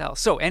hard to sell.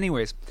 So,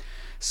 anyways,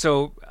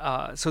 so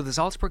the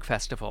Salzburg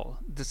Festival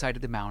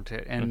decided to mount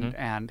it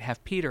and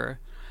have Peter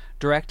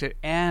direct it,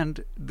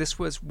 and this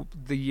was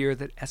the year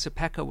that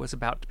Esa-Pekka was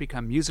about to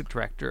become music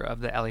director of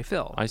the LA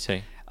Phil. I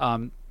see.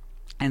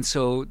 And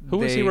so who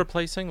was he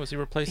replacing? He was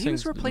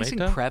replacing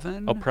Mehta?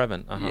 Previn. Oh,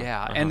 Previn.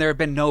 And there had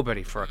been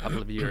nobody for a couple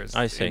of years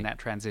in that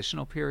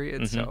transitional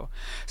period.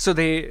 So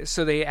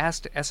they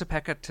asked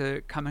Esa-Pekka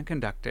to come and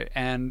conduct it,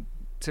 and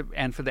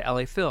for the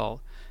LA Phil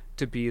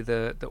to be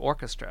the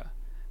orchestra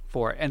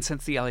for it. And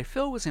since the LA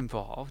Phil was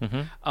involved,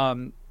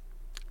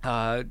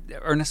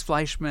 Ernest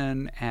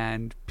Fleischman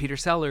and Peter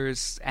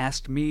Sellers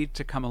asked me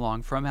to come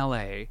along from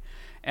LA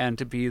and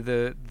to be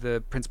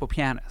the principal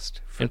pianist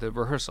for the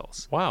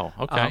rehearsals. Wow,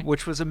 okay.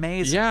 Which was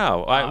amazing. Yeah,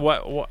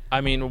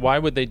 I mean, why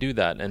would they do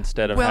that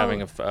instead of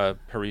having a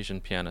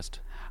Parisian pianist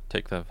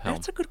take the helm?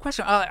 That's a good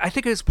question. I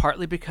think it was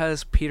partly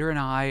because Peter and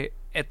I,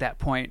 at that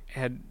point,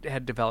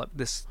 had developed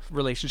this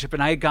relationship,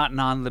 and I had gotten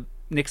on the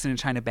Nixon and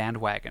China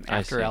bandwagon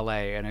after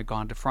LA and had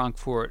gone to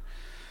Frankfurt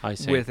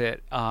with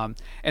it. And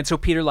so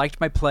Peter liked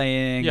my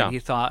playing, and he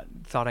thought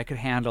I could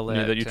handle it.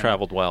 Knew that you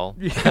traveled well.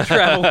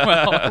 Traveled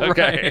well,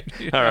 okay.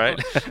 Right, all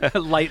right.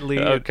 Lightly.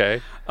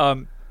 Okay.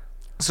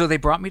 So they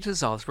brought me to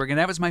Salzburg, and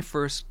that was my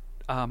first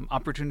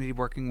opportunity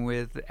working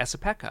with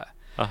Esa-Pekka.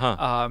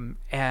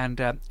 And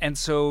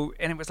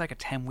it was like a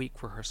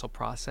 10-week rehearsal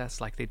process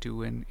like they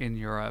do in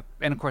Europe.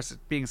 And of course,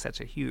 being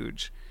such a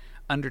huge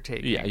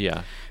undertaking.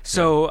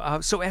 So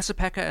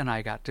Esa-Pekka and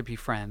I got to be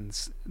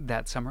friends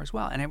that summer as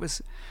well, and it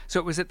was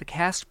at the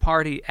cast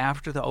party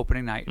after the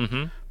opening night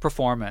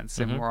performance,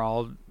 and we're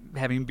all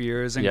having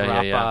beers and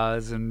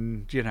grappas,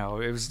 and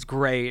it was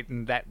great,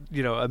 and that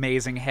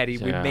amazing heady.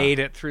 We made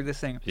it through this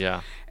thing.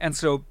 And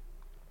so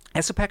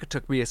Esa-Pekka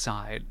took me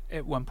aside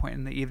at one point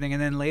in the evening,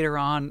 and then later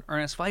on,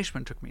 Ernest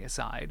Fleischman took me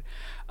aside.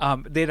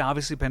 They'd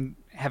obviously been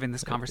having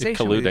this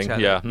conversation with each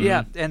other. Yeah. Mm-hmm.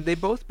 Yeah, and they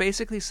both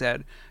basically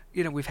said,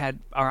 we've had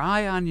our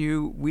eye on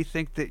you. We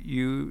think that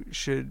you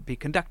should be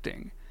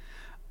conducting.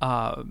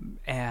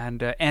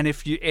 And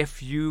if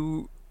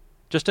you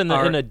just in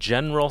a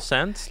general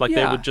sense, like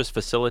they would just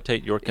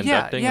facilitate your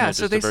conducting in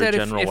so just they a very said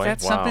general if way.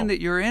 that's something that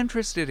you're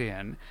interested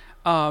in,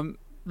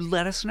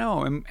 let us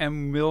know,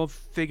 and we'll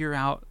figure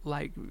out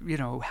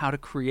how to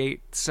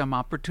create some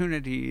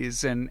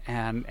opportunities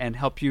and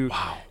help you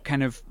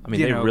kind of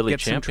they really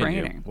get some championed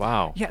training. You.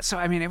 Wow. Yeah, so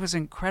it was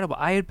incredible.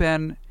 I had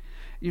been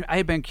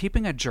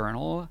keeping a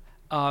journal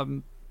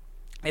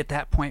at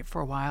that point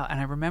for a while, and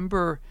I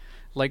remember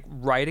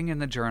writing in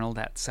the journal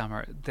that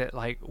summer that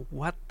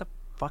what the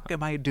fuck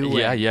am I doing?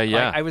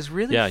 Yeah. I was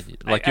really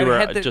you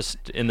were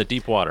just in the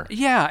deep water.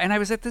 Yeah, and I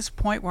was at this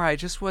point where I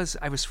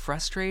was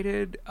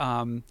frustrated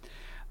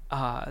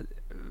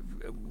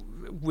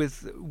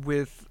with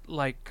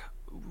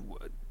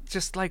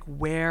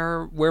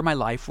where my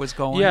life was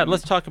going. Yeah,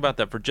 let's talk about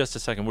that for just a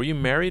second. Were you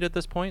married at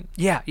this point?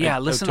 Yeah.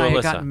 Alyssa and I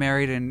had gotten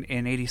married in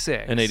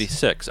 86. In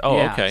 86. Oh,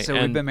 yeah, okay. So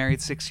we've been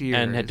married 6 years.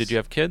 And did you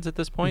have kids at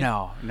this point?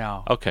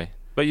 No. Okay.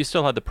 But you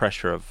still had the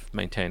pressure of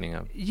maintaining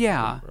a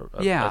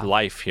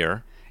life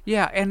here.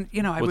 Yeah, and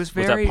I was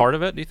very. Was that part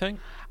of it? Do you think?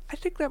 I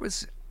think it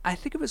was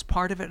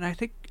part of it, and I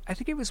think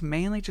it was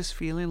mainly just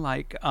feeling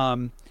like,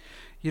 I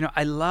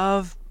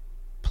love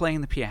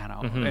playing the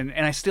piano,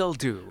 and I still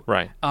do.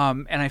 Right.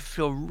 And I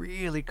feel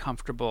really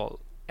comfortable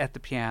at the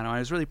piano. I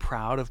was really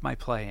proud of my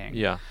playing.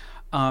 Yeah.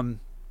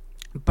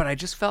 But I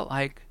just felt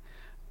like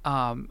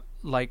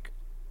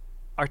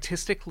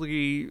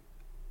artistically,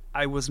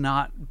 I was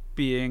not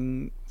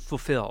being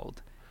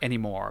fulfilled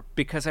anymore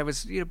because I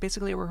was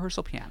basically a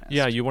rehearsal pianist.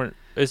 Yeah, you weren't.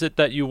 Is it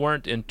that you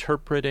weren't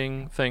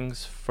interpreting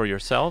things for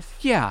yourself?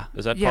 Yeah.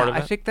 Is that part of it?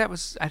 I think that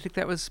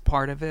was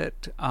part of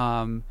it.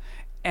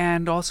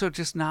 And also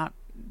just not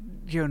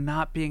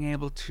being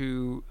able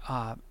to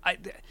I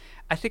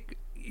think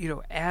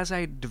as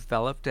I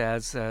developed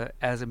as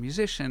a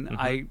musician,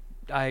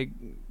 I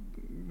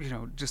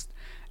just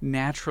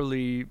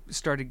naturally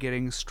started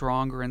getting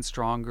stronger and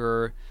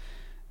stronger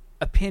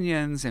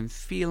opinions and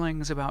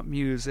feelings about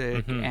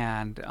music,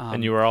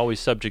 and you were always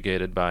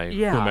subjugated by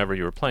whomever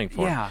you were playing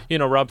for. Yeah.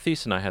 Rob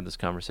Thies and I had this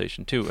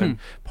conversation too, and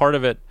part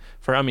of it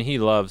he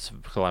loves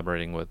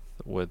collaborating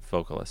with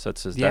vocalists.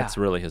 That's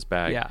really his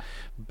bag. Yeah.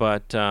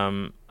 But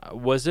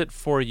was it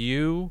for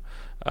you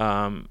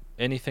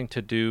anything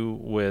to do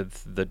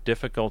with the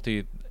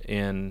difficulty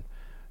in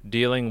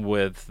dealing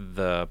with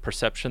the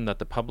perception that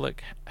the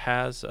public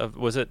has of?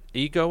 Was it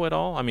ego at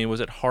all? Was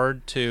it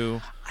hard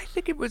to? I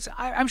think it was.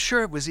 I'm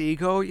sure it was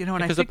ego. And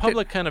because I think the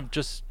public kind of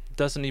just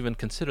doesn't even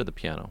consider the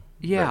piano.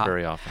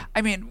 Very often.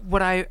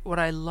 What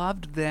I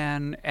loved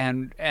then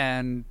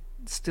and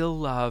still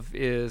love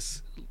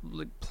is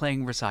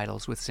playing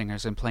recitals with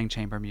singers and playing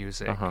chamber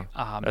music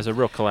as a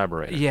real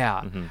collaborator.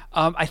 Yeah.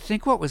 I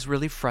think what was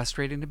really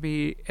frustrating to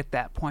me at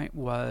that point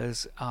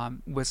was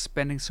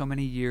spending so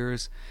many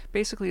years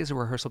basically as a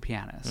rehearsal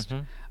pianist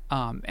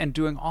and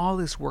doing all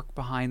this work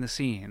behind the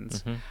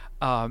scenes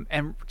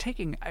and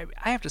taking.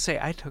 I have to say,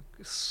 I took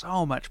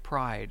so much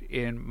pride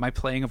in my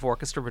playing of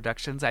orchestra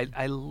productions.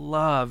 I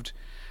loved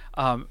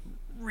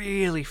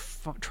really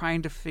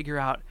trying to figure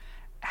out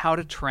how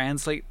to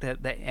translate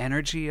the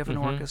energy of an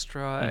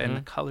orchestra and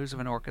the colors of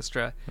an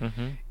orchestra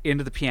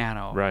into the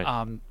piano. Right.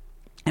 And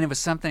it was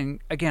something,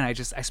 again, I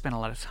spent a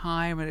lot of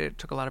time and it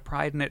took a lot of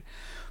pride in it.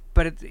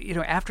 But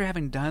after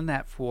having done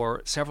that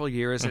for several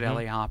years at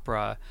LA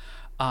Opera,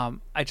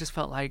 I just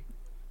felt like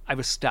I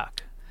was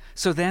stuck.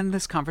 So then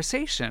this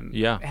conversation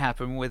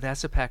happened with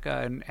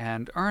Esa-Pekka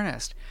and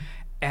Ernest.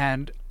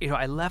 And,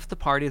 I left the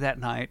party that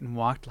night and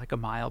walked like a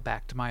mile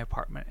back to my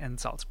apartment in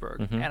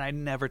Salzburg. And I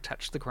never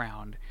touched the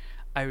ground.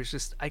 I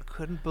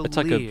couldn't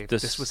believe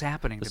this was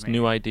happening to me. This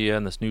new idea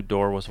and this new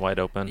door was wide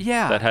open.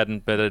 Yeah. That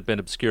had been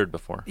obscured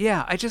before.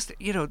 Yeah, I just,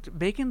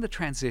 making the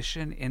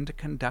transition into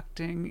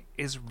conducting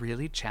is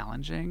really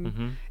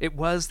challenging. It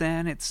was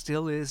then, it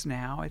still is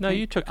now, I think.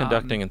 You took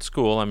conducting in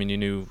school. You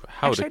knew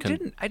how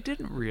to I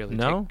didn't really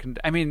No? take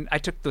I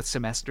took the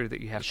semester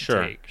that you have to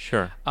take.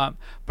 Sure. But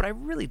I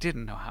really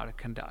didn't know how to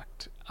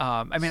conduct.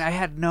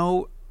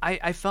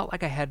 I felt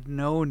like I had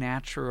no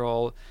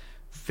natural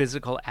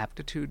physical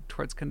aptitude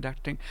towards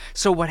conducting.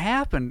 So what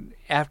happened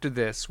after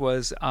this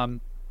was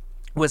that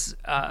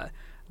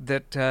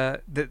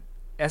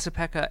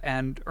Esa-Pekka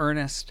and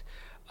Ernest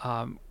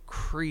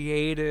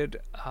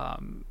created a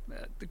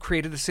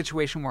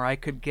situation where I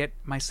could get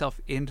myself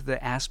into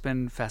the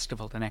Aspen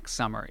Festival the next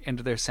summer,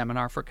 into their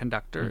seminar for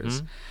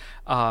conductors.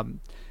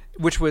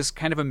 Which was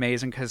kind of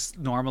amazing because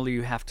normally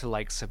you have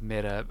to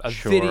submit a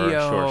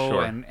video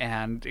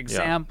and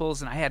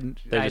examples, and I had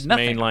just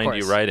nothing.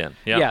 Mainlined you right in.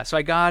 Yeah, so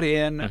I got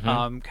in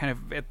kind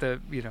of at the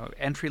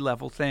entry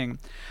level thing,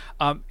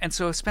 and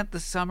so I spent the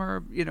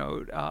summer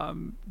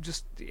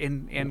just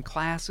in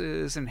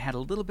classes and had a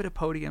little bit of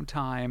podium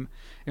time.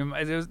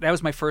 That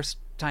was my first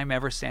time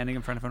ever standing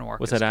in front of an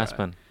orchestra. Was at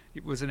Aspen?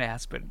 It was in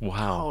Aspen.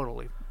 Wow.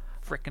 Totally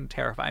freaking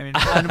terrifying.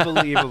 I mean,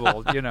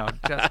 unbelievable.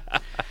 Just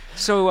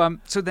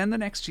so then the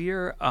next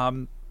year,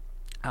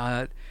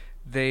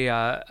 they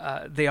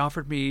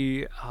offered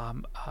me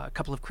a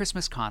couple of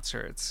Christmas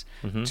concerts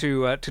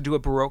to do a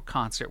Baroque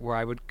concert where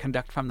I would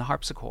conduct from the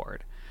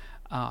harpsichord.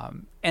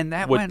 And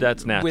that went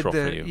that's natural with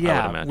the, for you,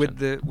 I would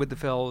imagine. with the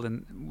Phil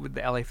and with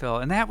the LA Phil,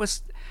 and that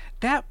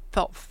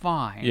felt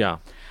fine. Yeah.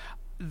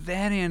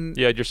 Then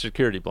you had your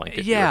security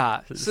blanket.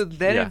 So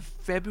then in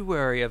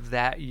February of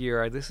that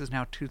year, this is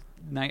now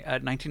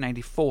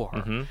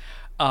 1994.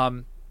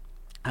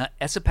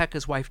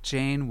 Esapeka's wife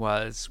Jane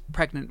was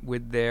pregnant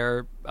with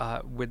their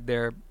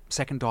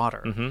second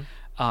daughter,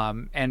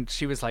 and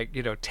she was like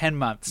 10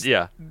 months.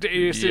 Yeah,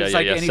 it's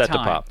like any set time.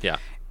 to pop. Yeah,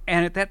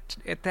 and at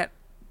that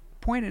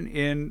point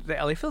in the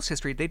LA Phil's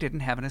history, they didn't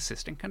have an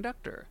assistant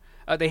conductor.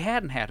 They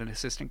hadn't had an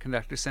assistant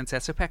conductor since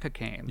Esapeka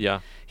came. Yeah,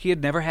 he had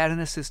never had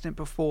an assistant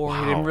before. Wow.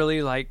 He didn't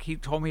really he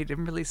told me he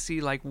didn't really see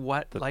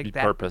what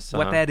purpose,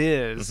 what that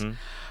is.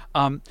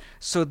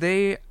 So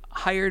they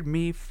hired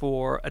me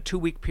for a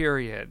 2-week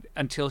period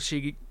until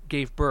she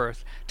gave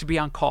birth to be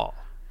on call.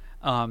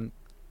 So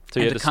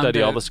you had to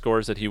study all the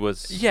scores that he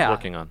was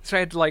working on. So I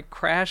had to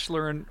crash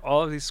learn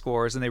all of these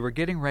scores, and they were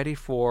getting ready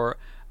for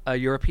a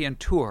European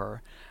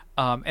tour.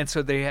 And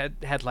so they had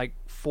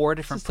 4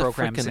 different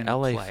programs in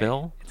LA play.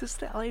 Phil? This is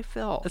the LA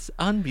Phil. That's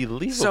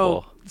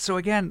unbelievable. So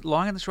again,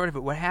 long and the short of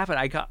it, what happened,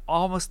 I got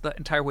almost the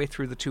entire way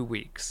through the 2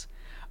 weeks.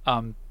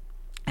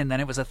 And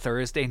then it was a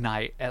Thursday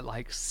night at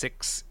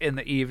 6 in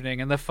the evening,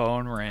 and the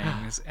phone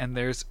rings, and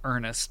there's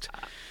Ernest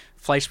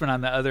Fleischman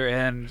on the other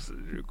end.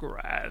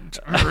 Grant.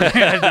 What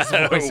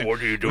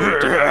are you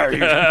doing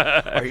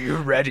today? Are you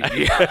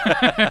ready?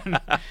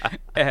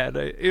 and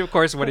of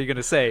course, what are you going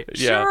to say?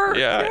 Sure.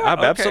 Yeah,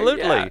 okay,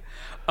 absolutely.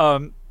 Yeah.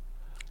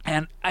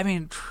 And I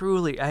mean,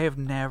 truly, I have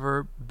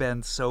never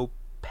been so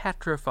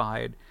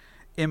petrified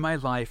in my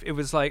life. It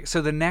was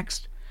so the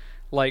next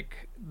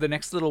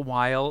little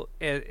while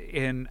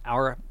in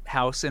our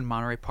house in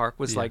Monterey Park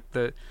was I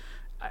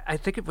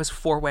think it was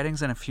 4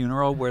 weddings and a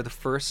funeral, where the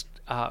first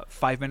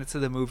 5 minutes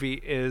of the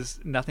movie is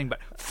nothing but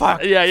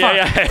fuck.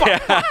 Yeah.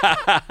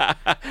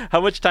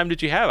 How much time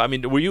did you have? I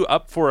mean, were you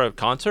up for a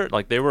concert?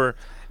 They were.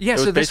 Yeah.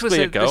 So this was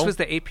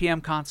the 8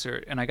 p.m.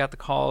 concert, and I got the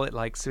call at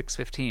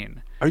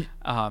 6:15. Are you,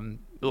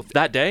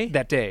 that day?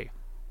 That day.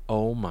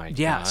 Oh my God.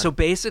 Yeah. So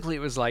basically, it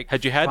was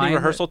Had you had any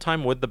rehearsal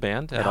time with the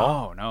band at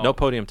all? No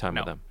podium time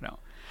with them. No.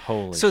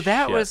 Holy shit.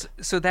 That was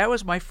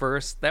my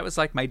first. That was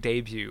my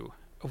debut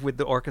with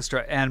the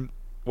orchestra. And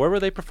where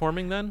were they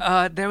performing then?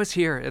 That was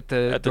here at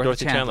the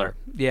Dorothy Chandler.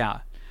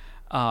 Yeah.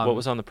 What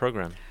was on the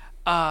program?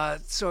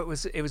 So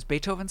it was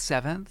Beethoven's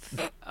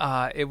 7th.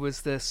 It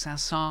was the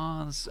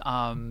Saint-Saëns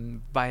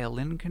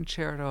violin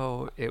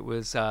concerto. It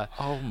was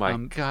oh my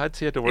God!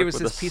 So you had to work with a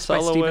soloist. It was this piece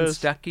by Stephen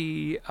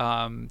Stuckey.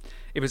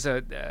 It was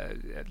a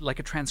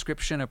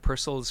transcription of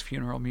Purcell's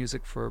funeral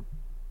music for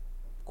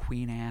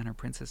Queen Anne or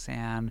Princess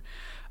Anne,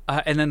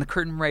 and then the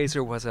curtain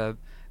raiser was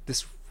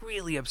this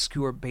really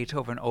obscure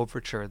Beethoven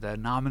overture, the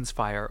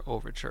Namensfeier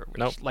overture,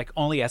 which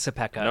only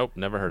Esapeka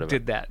never heard of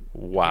did that.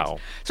 Wow.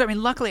 So I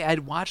mean, luckily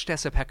I'd watched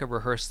Esapeka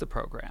rehearse the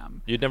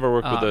program. You'd never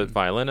worked with a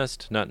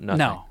violinist? Nothing?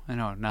 No,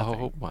 nothing.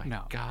 Oh my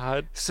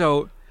God.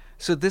 So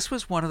this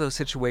was one of those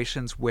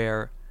situations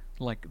where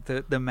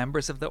the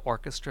members of the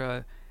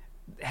orchestra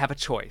have a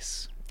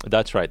choice.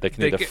 That's right. They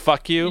can either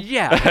fuck you,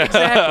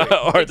 exactly,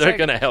 or they're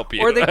going to help you,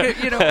 or they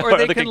can, or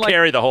they can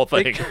carry the whole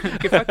thing. They can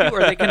fuck you,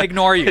 or they can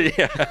ignore you.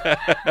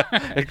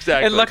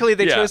 Exactly. And luckily,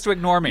 they chose to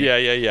ignore me.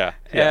 Yeah.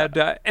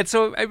 And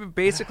so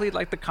basically,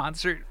 the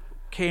concert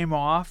came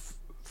off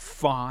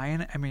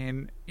fine. I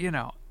mean,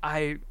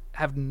 I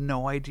have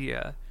no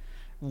idea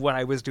what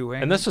I was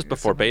doing. And this was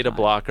before beta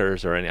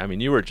blockers or any. I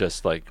mean, you were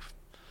just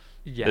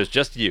there's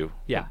just you.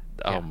 Yeah.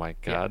 Oh my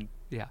God.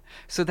 Yeah.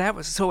 So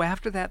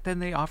after that, then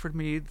they offered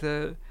me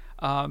the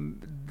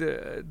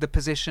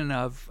position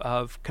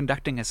of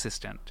conducting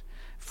assistant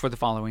for the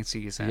following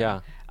season. Yeah.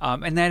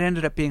 And that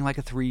ended up being a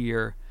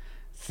 3-year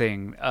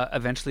thing.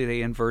 Eventually,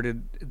 they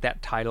inverted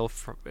that title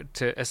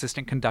to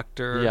assistant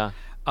conductor. Yeah.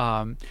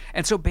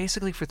 And so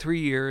basically, for 3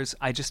 years,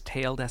 I just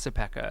tailed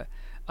Esapeka.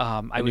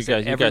 I was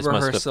at every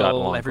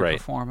rehearsal, every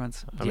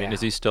performance. I mean,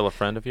 is he still a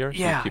friend of yours?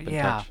 Yeah, keep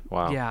in touch?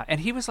 Wow. Yeah, and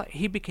he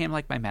became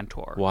my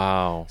mentor.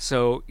 Wow.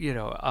 So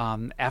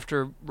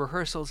after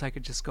rehearsals, I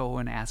could just go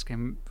and ask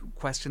him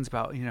questions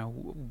about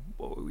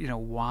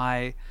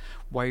why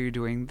are you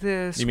doing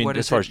this? You mean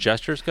as far as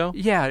gestures go?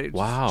 Yeah.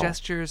 Wow.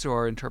 Gestures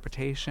or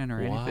interpretation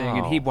or anything,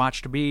 and he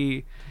watched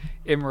me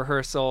in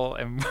rehearsal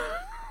and.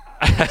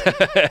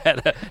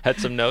 had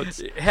some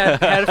notes.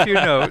 had a few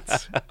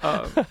notes,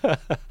 but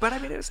I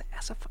mean, it was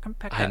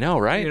Esapeka. I know,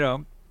 right?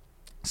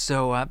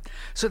 So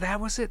that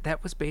was it.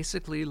 That was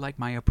basically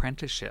my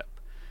apprenticeship,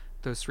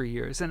 those 3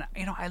 years. And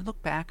I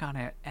look back on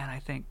it and I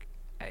think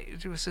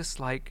it was just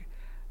like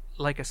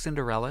a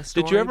Cinderella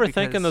story. Did you ever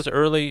think in those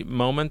early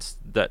moments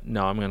that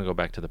I'm going to go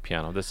back to the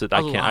piano? I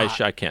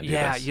can't do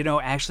this. Yeah,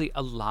 actually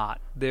a lot.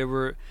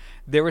 There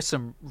there were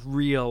some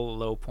real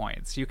low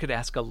points. You could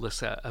ask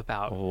Alyssa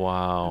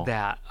about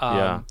that.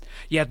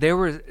 There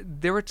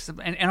were some,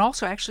 and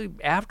also actually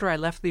after I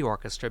left the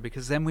orchestra,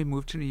 because then we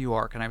moved to New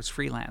York and I was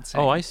freelancing.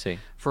 Oh, I see.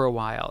 For a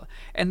while,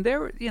 and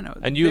there,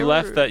 and you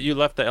left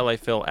the LA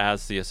Phil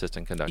as the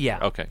assistant conductor. Yeah.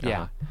 Okay.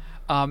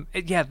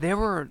 There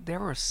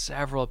were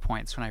several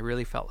points when I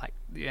really felt like,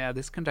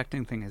 this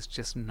conducting thing is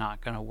just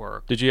not going to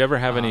work. Did you ever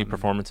have any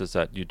performances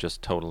that you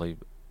just totally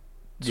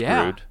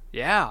screwed?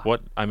 Yeah.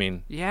 What I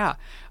mean? Yeah.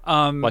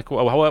 Like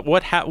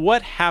what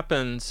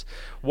happens?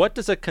 What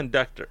does a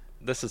conductor?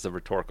 This is a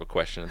rhetorical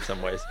question in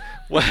some ways.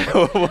 Well,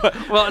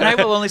 and I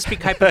will only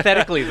speak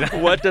hypothetically.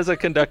 Then. What does a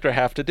conductor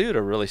have to do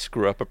to really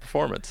screw up a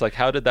performance? Like,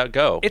 how did that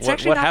go? It's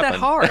actually not that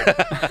hard.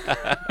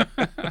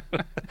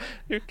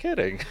 You're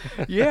kidding.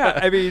 Yeah,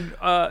 I mean,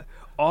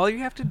 all you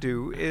have to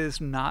do is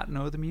not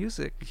know the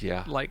music.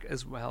 Yeah. Like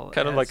as well.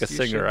 Kind of like a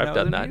singer. I've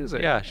done that.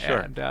 Music. Yeah, sure.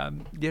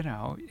 And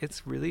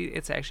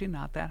it's actually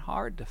not that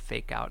hard to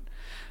fake out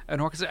an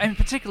orchestra. I mean,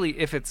 particularly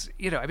if it's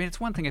it's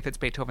one thing if it's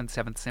Beethoven's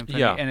Seventh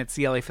Symphony and it's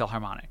the LA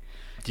Philharmonic.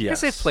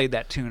 Yes. Because they've played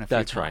that tune a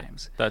few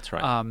times. That's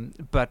right.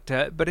 But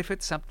if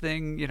it's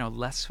something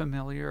less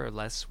familiar or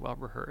less well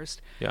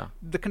rehearsed,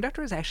 the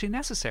conductor is actually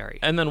necessary.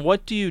 And then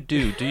what do you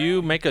do? Do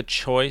you make a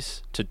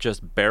choice to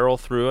just barrel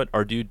through it,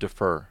 or do you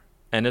defer?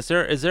 And is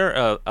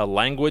there a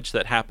language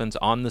that happens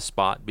on the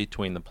spot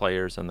between the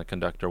players and the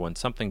conductor when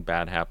something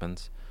bad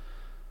happens?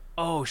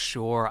 Oh,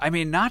 sure. I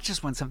mean, not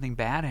just when something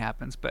bad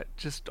happens, but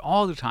just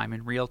all the time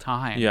in real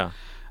time. Yeah.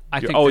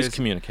 I think always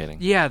communicating.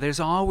 Yeah,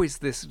 there's always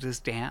this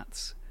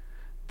dance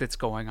that's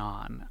going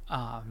on.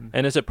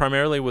 And is it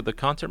primarily with the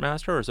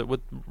concertmaster, or is it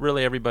with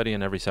really everybody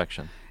in every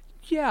section?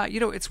 Yeah,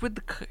 it's with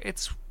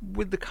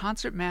the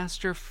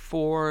concertmaster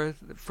for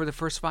the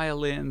first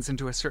violins and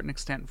to a certain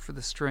extent for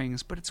the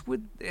strings, but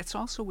it's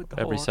also with the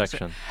whole every orchestra.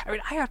 section. I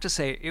mean, I have to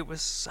say it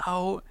was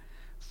so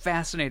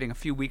fascinating a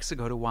few weeks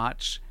ago to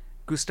watch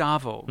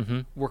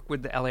Gustavo work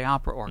with the LA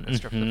Opera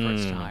Orchestra for the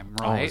first time,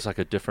 right? Oh, it's like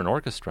a different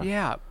orchestra.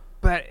 Yeah,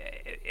 but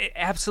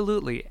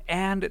absolutely.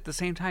 And at the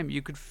same time,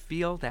 you could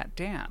feel that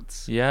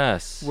dance.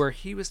 Yes. Where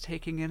he was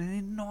taking in an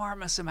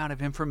enormous amount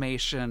of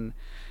information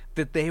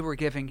that they were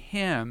giving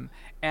him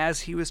as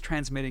he was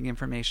transmitting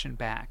information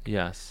back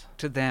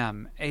to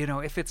them.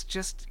 If it's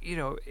just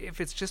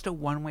a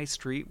one-way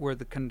street where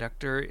the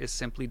conductor is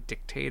simply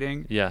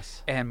dictating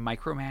and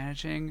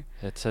micromanaging,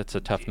 it's a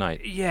tough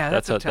night. Yeah,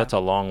 that's a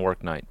long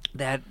work night.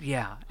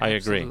 I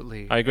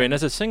agree. And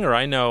as a singer,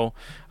 I know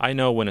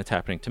when it's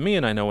happening to me,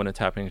 and I know when it's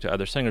happening to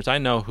other singers. I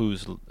know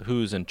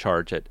who's in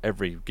charge at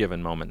every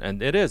given moment,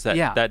 and it is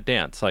that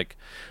dance. Like,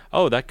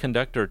 oh, that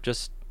conductor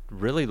just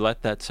really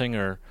let that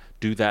singer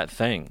do that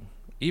thing,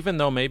 even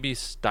though maybe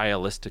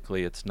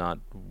stylistically it's not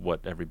what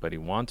everybody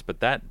wants, but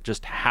that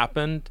just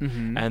happened,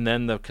 and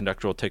then the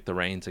conductor will take the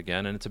reins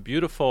again, and it's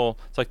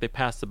like they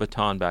pass the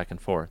baton back and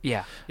forth.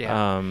 Yeah.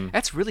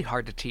 That's really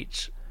hard to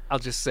teach. I'll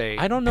just say,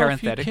 I don't know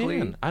if you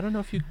can. I don't know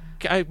if you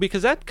can,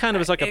 because that kind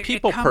of is like a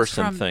people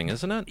person thing,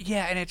 isn't it?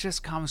 Yeah, and it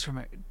just comes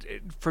from,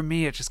 for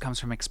me, it just comes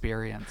from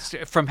experience,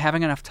 from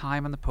having enough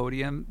time on the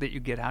podium that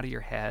you get out of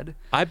your head.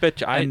 I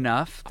bet you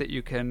enough that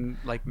you can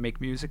make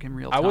music in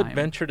real time. I would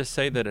venture to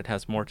say that it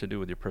has more to do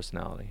with your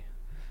personality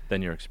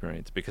than your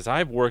experience, because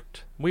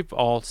we've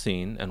all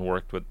seen and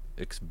worked with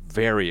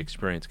very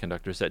experienced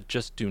conductors that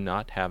just do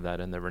not have that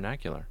in their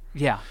vernacular.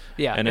 Yeah,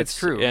 and it's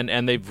true.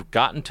 And they've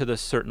gotten to this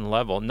certain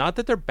level. Not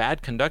that they're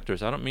bad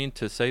conductors. I don't mean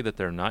to say that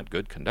they're not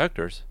good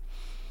conductors,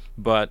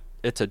 but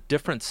it's a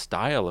different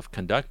style of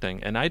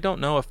conducting, and I don't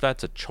know if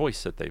that's a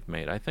choice that they've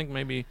made. I think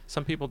maybe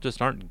some people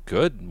just aren't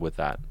good with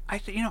that. I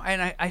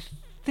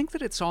think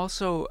that it's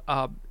also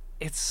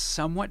it's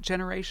somewhat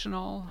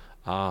generational.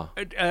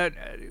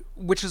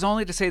 Which is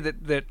only to say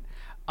that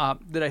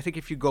I think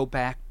if you go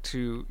back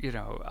to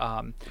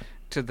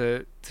to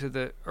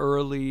the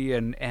early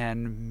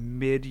and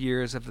mid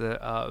years of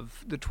the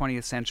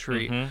 20th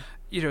century,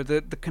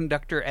 the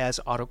conductor as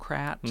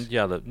autocrat,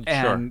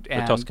 and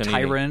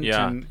tyrant,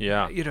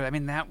 I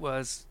mean that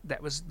was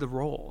the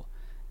role.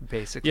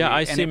 Basically,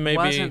 I see. And it maybe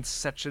wasn't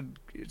such a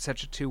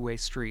two-way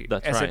street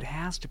as it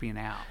has to be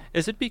now.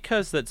 Is it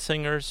because that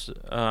singers,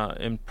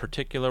 in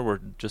particular, were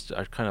just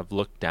are kind of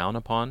looked down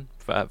upon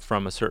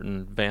from a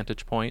certain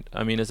vantage point?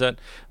 I mean, is that?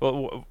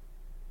 Well,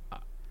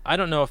 I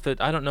don't know if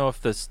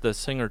the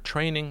singer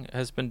training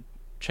has been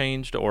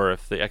changed, or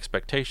if the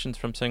expectations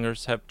from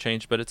singers have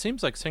changed. But it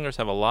seems like singers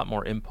have a lot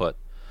more input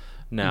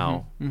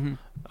now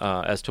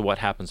as to what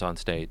happens on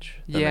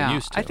stage than they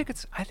used to. I think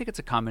it's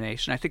a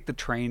combination. I think the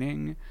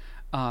training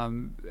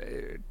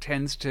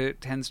tends to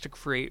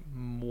create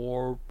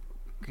more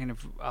kind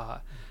of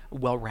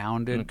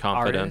well-rounded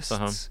confidence,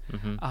 artists.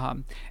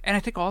 And I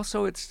think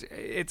also it's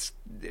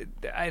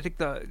I think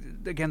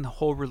the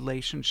whole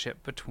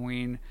relationship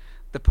between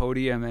the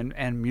podium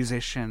and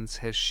musicians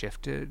has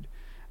shifted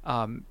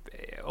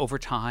over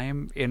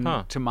time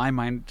to my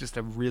mind, just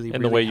a really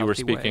in the way you were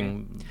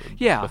speaking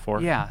before.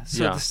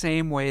 So the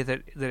same way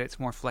that it's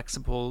more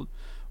flexible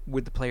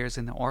with the players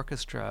in the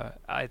orchestra,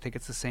 I think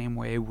it's the same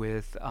way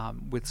with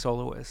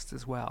soloists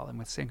as well and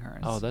with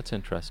singers. Oh, that's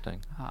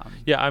interesting.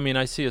 Yeah, I mean,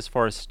 I see as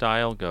far as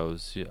style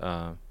goes,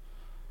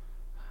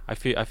 I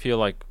feel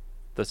like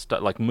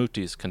like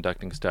Muti's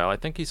conducting style. I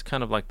think he's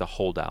kind of like the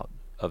holdout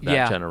of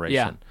that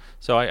generation. Yeah.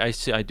 So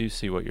I do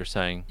see what you're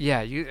saying.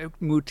 Yeah,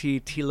 Muti,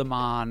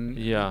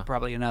 Telemann,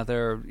 probably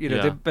another.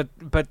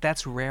 But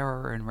that's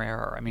rarer and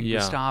rarer. I mean,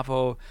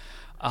 Gustavo,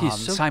 he's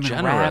so Simon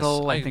generous.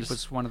 Rattle, I think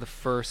was one of the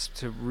first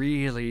to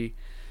really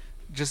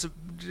just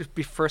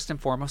be first and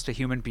foremost a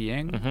human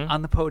being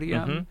on the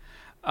podium,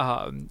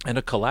 and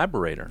a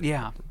collaborator.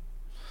 Yeah.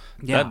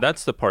 Yeah,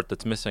 that's the part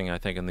that's missing, I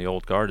think, in the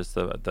old guard is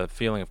the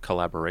feeling of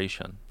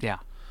collaboration. Yeah.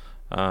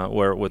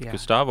 Where with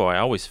Gustavo, I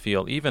always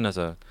feel even as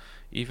a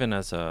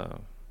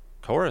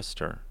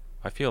chorister,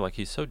 I feel like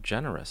he's so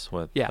generous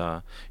with.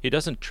 He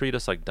doesn't treat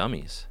us like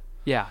dummies.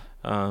 Yeah.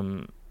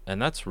 And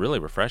that's really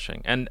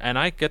refreshing. And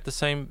I get the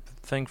same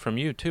thing from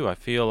you too. I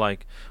feel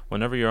like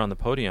whenever you're on the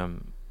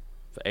podium,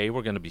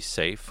 we're going to be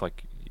safe.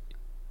 Like,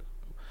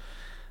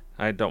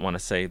 I don't want to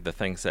say the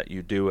things that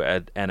you do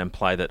and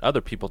imply that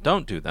other people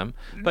don't do them,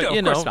 but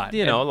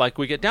no, like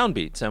we get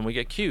downbeats and we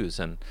get cues,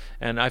 and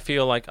I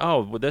feel like,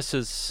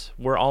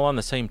 we're all on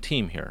the same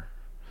team here,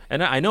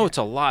 and I know it's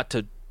a lot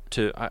to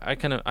I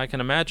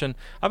can imagine.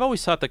 I've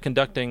always thought that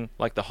conducting,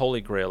 like the Holy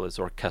Grail, is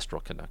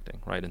orchestral conducting,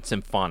 right, and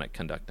symphonic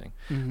conducting,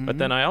 but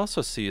then I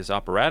also see as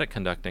operatic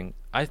conducting.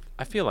 I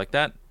feel like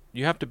that.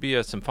 You have to be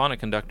a symphonic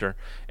conductor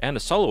and a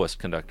soloist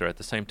conductor at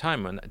the same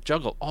time and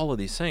juggle all of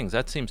these things.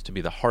 That seems to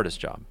be the hardest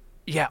job.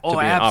 Yeah,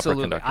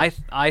 absolutely.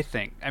 I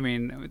think. I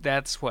mean,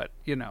 that's what,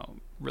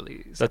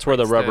 really. That's where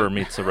the rubber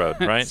meets the road,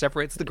 right?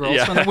 Separates the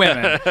girls from the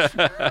women.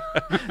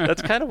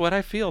 That's kind of what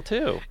I feel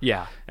too.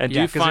 Yeah. And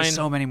do you find there's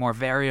so many more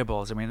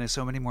variables. I mean, there's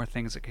so many more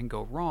things that can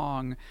go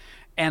wrong.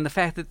 And the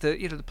fact that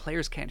the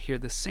players can't hear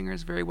the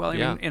singers very well. I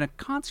mean, in a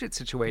concert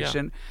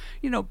situation,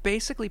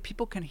 basically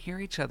people can hear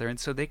each other, and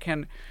so they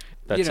can.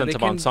 That sense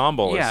of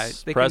ensemble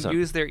is they present. Can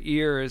use their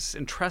ears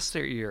and trust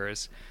their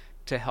ears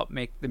to help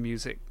make the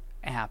music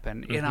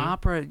happen. In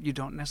opera, you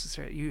don't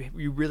necessarily.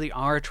 You really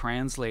are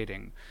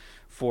translating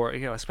for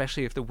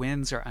especially if the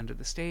winds are under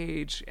the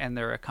stage and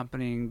they're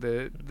accompanying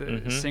the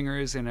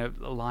singers in a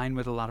line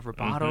with a lot of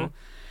rubato.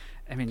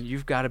 I mean,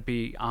 you've got to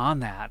be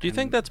on that. Do you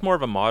think that's more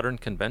of a modern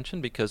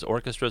convention because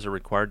orchestras are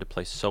required to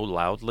play so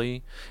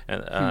loudly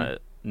and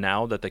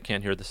now that they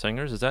can't hear the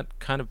singers? Is that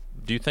kind of,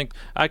 do you think,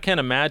 I can't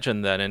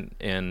imagine that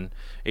in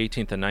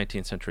 18th and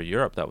 19th century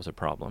Europe that was a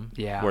problem.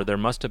 Yeah. Where there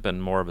must have been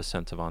more of a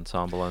sense of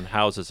ensemble and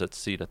houses that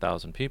seat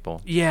 1,000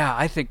 people. Yeah,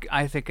 I think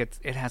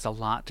it has a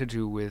lot to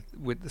do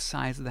with the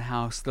size of the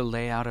house, the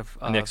layout of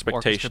and the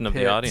expectation of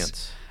the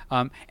audience.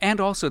 And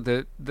also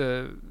the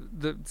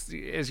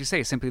as you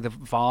say, simply the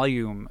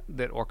volume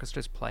that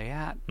orchestras play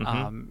at,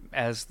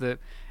 as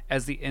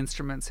the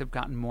instruments have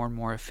gotten more and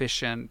more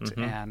efficient,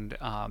 and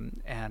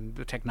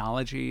the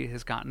technology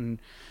has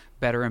gotten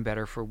better and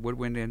better for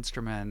woodwind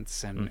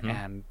instruments,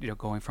 and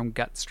going from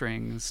gut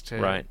strings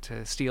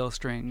to steel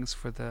strings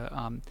for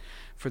the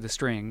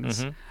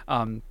strings.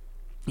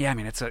 Yeah, I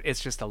mean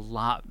it's just a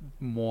lot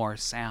more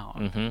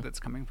sound that's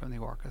coming from the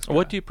orchestra.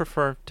 What do you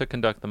prefer to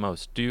conduct the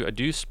most? Do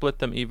you split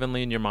them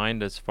evenly in your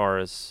mind as far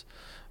as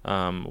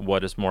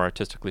what is more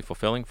artistically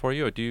fulfilling for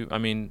you, or do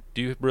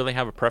you really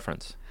have a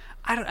preference?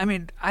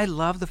 I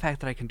love the fact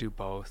that I can do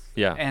both.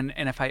 Yeah. And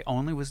if I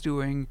only was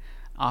doing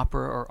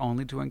opera or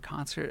only doing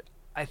concert,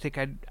 I think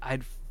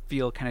I'd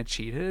feel kind of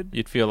cheated.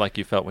 You'd feel like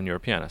you felt when you were a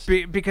pianist.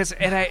 Because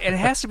it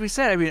has to be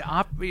said. I mean,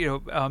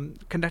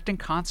 conducting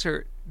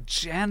concert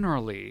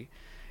generally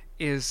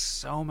is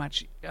so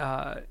much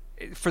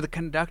for the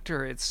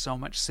conductor. It's so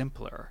much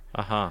simpler.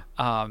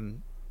 But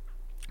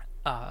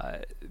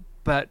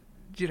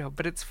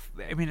it's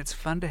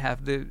fun to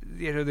have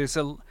there's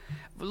a.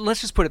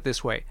 Let's just put it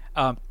this way.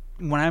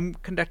 When I'm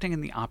conducting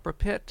in the opera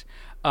pit,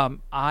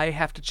 I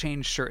have to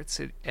change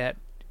shirts at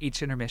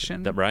each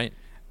intermission. Right.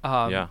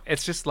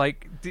 It's just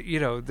like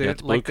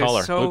it's blue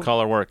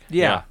collar work.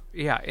 Yeah,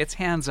 it's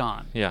hands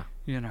on. Yeah.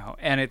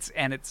 And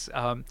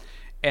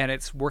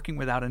it's working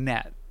without a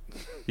net.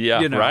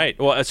 Yeah, right.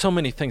 Well, so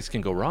many things can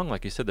go wrong.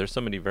 Like you said, there's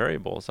so many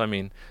variables. I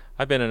mean,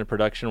 I've been in a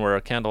production where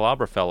a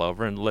candelabra fell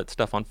over and lit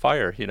stuff on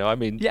fire.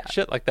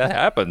 Shit like that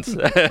happppens.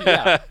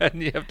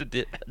 And you have to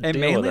deal and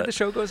mainly with it. The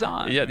show goes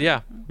on.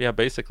 Yeah,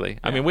 basically.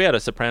 I mean, we had a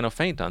soprano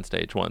faint on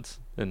stage once,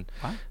 and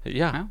what?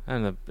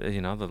 and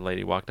the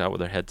lady walked out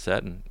with her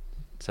headset and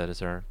said, "Is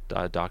there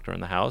a doctor in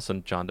the house?"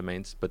 And John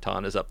Demaine's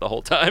baton is up the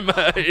whole time,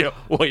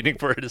 waiting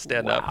for her to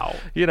stand up.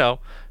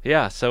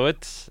 Yeah. So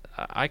it's,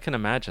 I can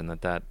imagine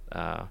that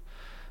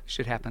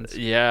shit happens.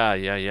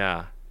 Yeah.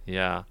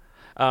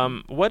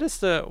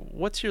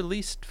 What's your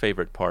least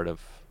favorite part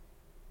of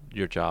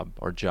your job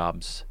or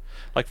jobs?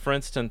 Like, for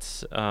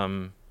instance,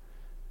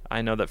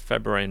 I know that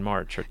February and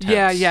March are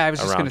tense. Yeah. I was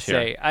just going to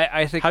say,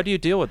 I think. How do you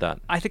deal with that?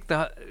 I think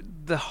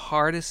the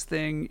hardest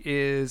thing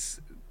is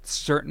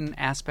certain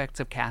aspects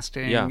of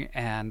casting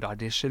and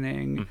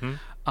auditioning.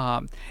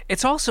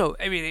 It's also,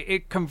 I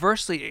mean,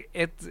 conversely,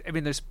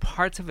 there's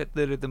parts of it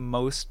that are the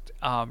most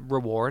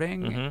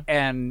rewarding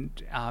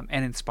and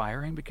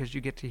inspiring, because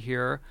you get to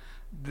hear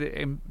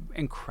the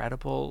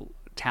incredible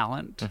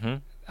talent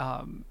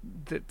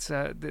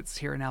that's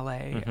here in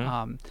LA.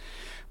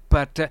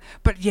 But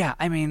yeah,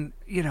 I mean,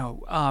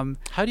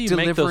 how do you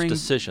make those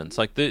decisions?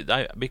 Like,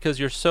 because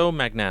you're so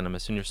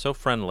magnanimous and you're so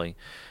friendly,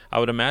 I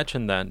would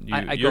imagine that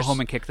I go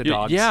home and kick the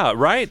dogs. Yeah,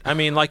 right. I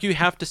mean, like, you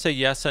have to say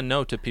yes and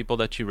no to people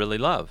that you really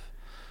love,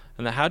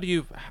 and how do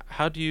you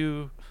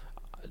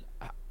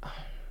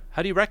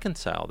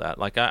reconcile that?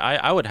 Like,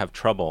 I would have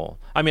trouble.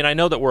 I mean, I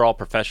know that we're all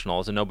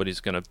professionals and nobody's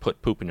going to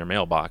put poop in your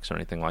mailbox or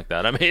anything like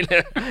that. I mean,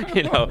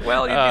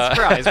 Well, you'd be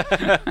surprised.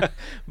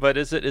 But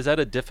is that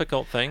a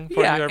difficult thing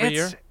for you every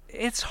year?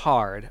 It's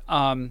hard.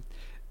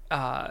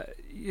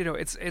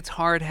 It's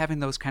hard having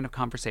those kind of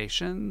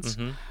conversations.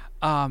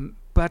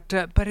 But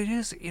it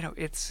is,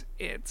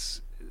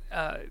 it's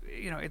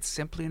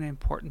simply an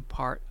important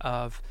part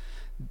of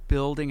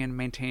building and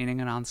maintaining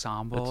an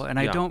ensemble.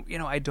 I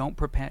don't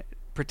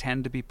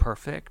pretend to be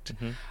perfect.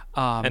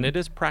 And it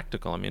is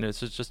practical. I mean, it's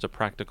just a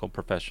practical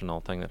professional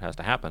thing that has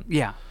to happen.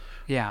 Yeah.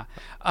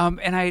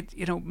 And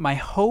my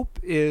hope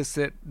is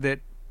that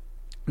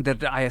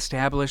I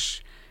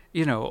establish,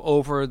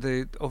 over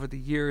the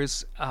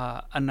years,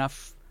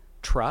 enough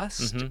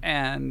trust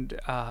and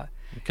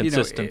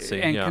consistency,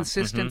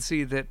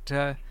 consistency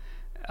that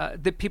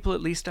people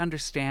at least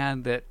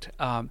understand that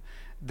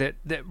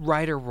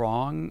right or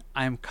wrong,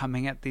 I'm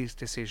coming at these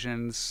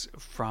decisions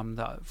from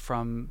the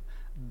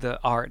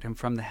art and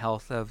from the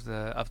health of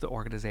the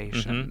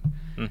organization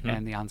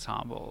and the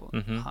ensemble.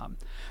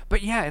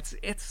 But yeah,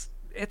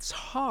 it's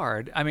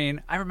hard. I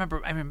mean, I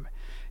remember,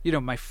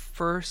 my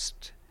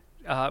first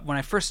when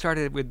I first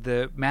started with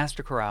the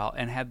Master Chorale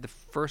and had the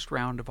first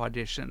round of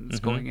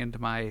auditions going into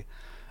my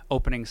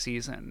opening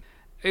season.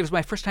 It was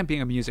my first time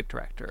being a music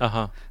director.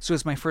 So it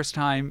was my first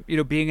time,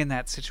 being in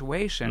that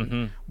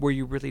situation where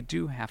you really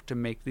do have to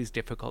make these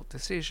difficult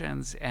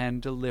decisions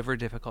and deliver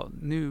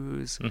difficult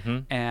news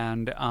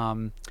and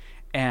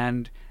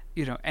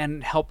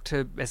help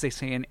to, as they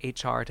say in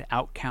HR, to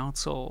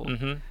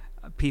out-counsel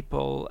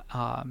people.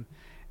 But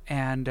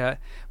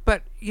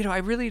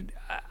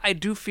I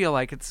do feel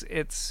like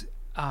it's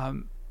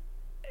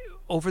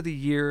over the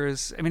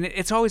years, I mean,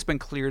 it's always been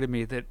clear to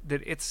me that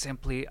it's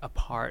simply a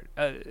part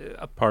of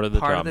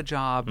the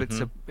job.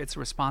 It's a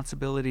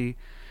responsibility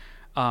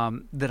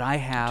that I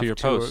have to your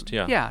post,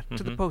 to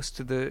the post,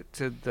 to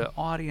the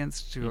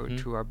audience,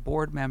 to our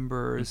board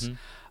members,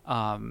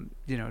 to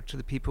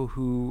the people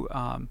who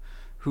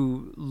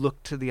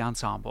look to the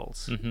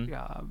ensembles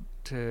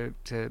to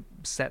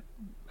set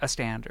a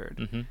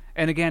standard.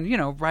 And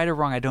again, right or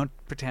wrong, I don't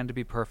pretend to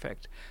be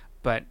perfect.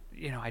 But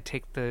I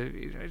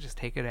just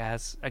take it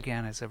as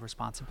a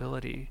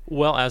responsibility.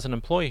 Well, as an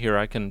employee here,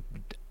 I can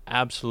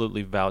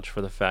absolutely vouch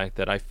for the fact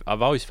that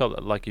I've always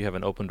felt like you have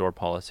an open door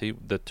policy.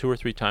 The 2 or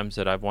 3 times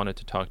that I've wanted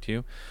to talk to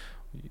you,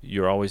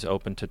 you're always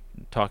open to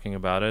talking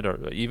about it,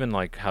 or even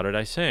like, how did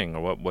I sing,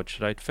 or what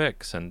should I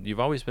fix? And you've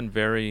always been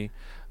very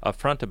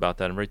upfront about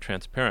that and very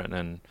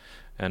transparent.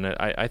 And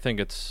I think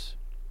it's,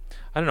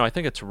 I don't know, I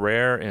think it's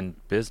rare in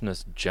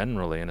business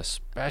generally, and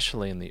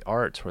especially in the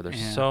arts, where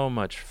there's so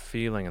much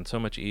feeling and so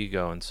much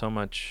ego and so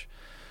much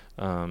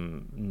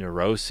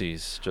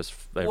neuroses just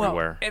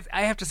everywhere. Well,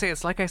 I have to say,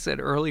 it's like I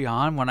said early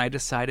on when I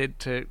decided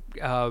to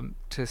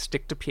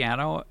stick to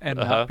piano and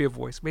not be a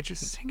voice major.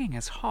 Singing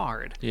is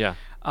hard. Yeah.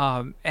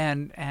 And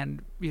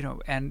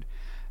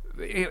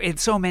in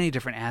so many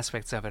different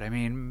aspects of it. I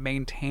mean,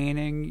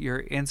 maintaining your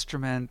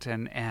instrument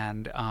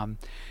and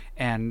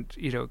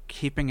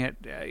keeping it,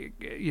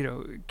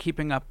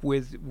 keeping up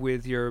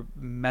with your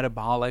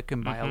metabolic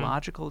and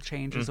biological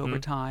changes over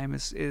time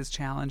is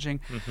challenging.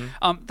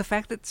 The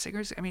fact that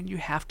singers, I mean, you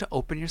have to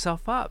open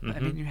yourself up. I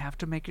mean, you have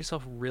to make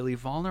yourself really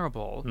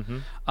vulnerable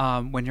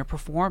when you're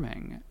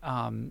performing,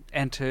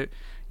 and to,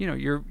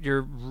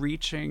 you're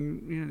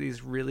reaching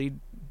these really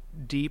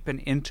deep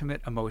and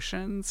intimate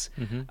emotions,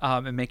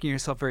 and making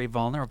yourself very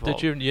vulnerable.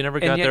 Did you never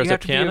got there as a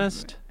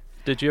pianist?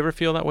 Did you ever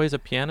feel that way as a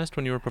pianist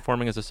when you were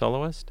performing as a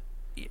soloist?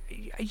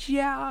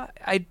 Yeah,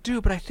 I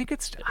do, but I think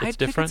it's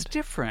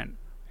different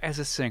as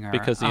a singer,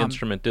 because the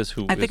instrument is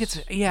who. I think it's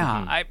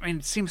I mean,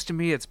 it seems to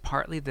me it's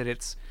partly that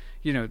it's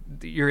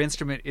your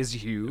instrument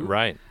is you,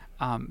 right?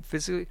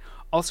 Physically.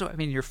 Also, I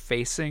mean, you're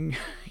facing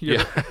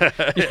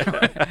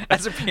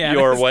as a pianist,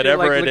 your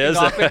whatever it is.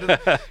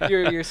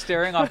 You're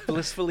staring off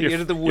blissfully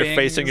into the wings. You're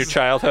facing your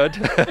childhood.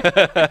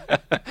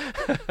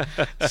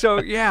 So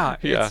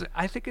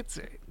I think it's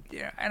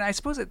and I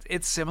suppose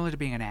it's similar to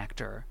being an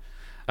actor.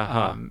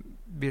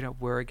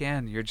 Where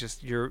again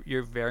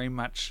you're very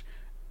much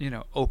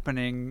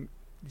opening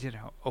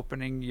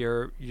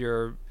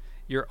your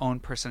own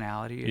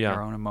personality and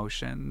your own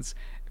emotions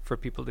for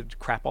people to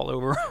crap all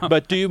over.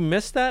 But do you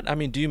miss that? I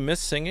mean, do you miss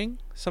singing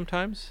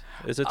sometimes?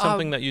 Is it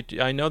something that you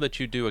I know that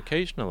you do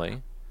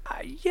occasionally?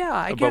 I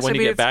guess. But when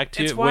you get back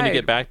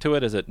to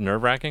it, is it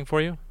nerve-wracking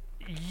for you?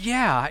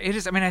 Yeah, it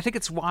is. I mean, I think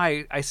it's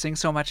why I sing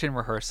so much in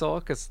rehearsal,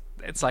 because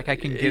it's like I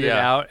can get it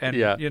Yeah, out, and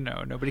yeah.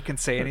 nobody can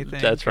say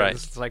anything. That's right.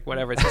 'cause It's like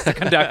whatever. It's just the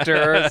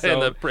conductor.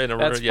 So in a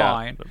that's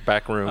fine.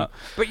 back room.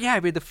 But yeah, I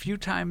mean, the few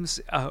times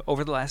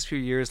over the last few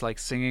years, like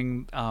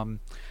singing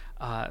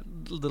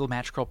Little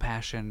Magical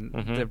Passion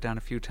that I've done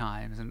a few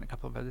times, and a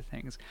couple of other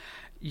things.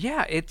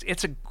 Yeah,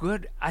 it's a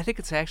good. I think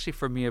it's actually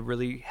for me a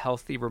really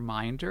healthy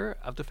reminder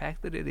of the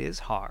fact that it is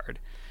hard,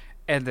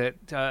 and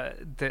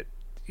that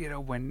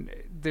when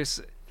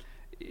there's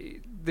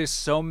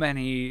so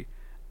many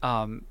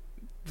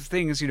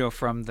things,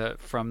 from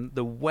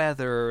the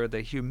weather,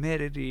 the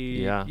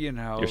humidity,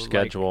 your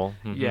schedule,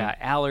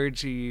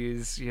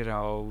 allergies,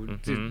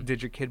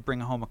 did your kid bring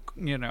home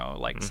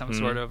some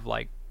sort of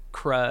like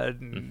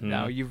crud, and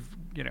now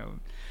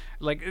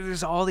like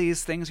there's all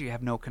these things you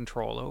have no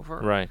control over,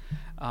 right?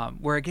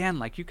 Where again,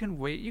 like you can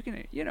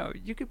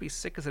you could be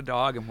sick as a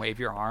dog and wave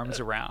your arms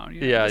around,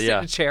 sit in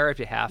a chair if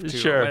you have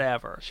to, or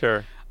whatever,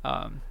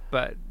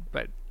 but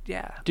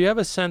yeah. Do you have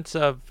a sense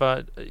of,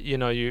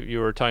 you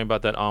were talking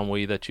about that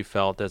ennui that you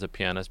felt as a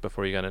pianist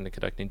before you got into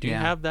conducting. Do you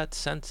have that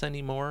sense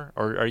anymore,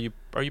 or are you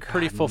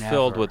pretty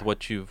fulfilled with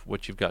what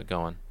you've got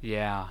going?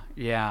 Yeah.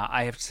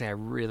 I have to say I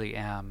really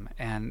am,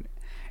 and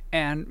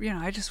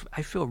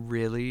I feel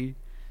really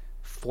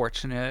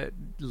fortunate,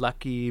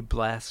 lucky,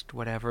 blessed,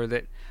 whatever,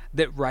 that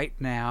right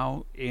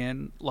now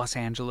in Los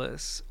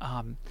Angeles,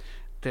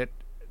 that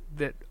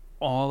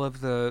all of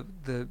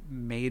the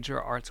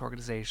major arts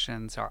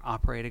organizations are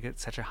operating at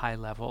such a high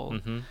level.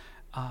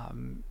 I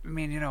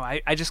mean,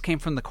 I just came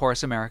from the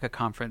Chorus America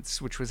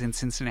conference, which was in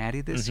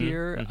Cincinnati this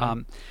year,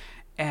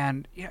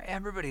 and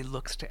everybody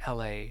looks to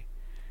LA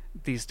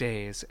these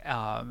days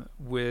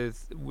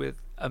with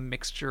a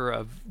mixture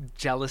of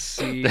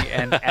jealousy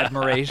and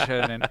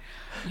admiration, and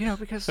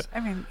because I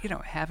mean,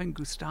 having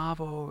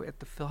Gustavo at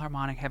the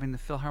Philharmonic, having the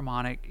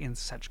Philharmonic in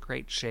such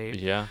great shape,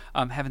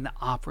 having the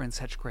opera in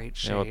such great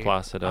shape, with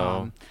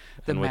Placido,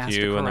 the and with Master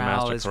you Chorale and the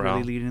Master is Chorale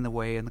really leading the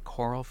way in the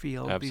choral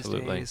field these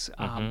days.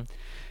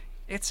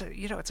 It's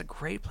a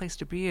great place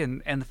to be,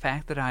 and the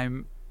fact that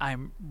I'm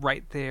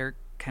right there,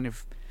 kind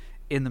of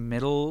in the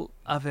middle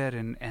of it,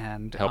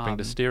 and helping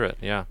to steer it.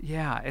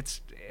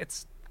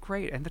 It's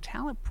great, and the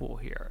talent pool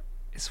here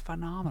is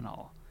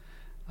phenomenal.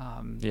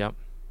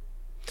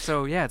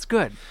 So yeah, it's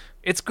good.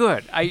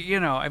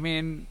 I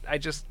mean, I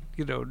just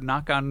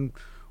knock on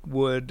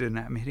wood, and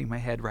I'm hitting my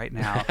head right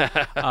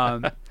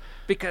now,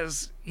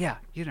 because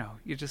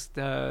you just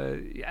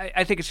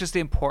I think it's just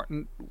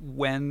important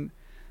when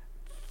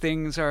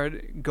things are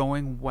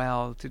going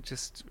well to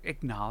just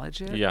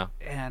acknowledge it,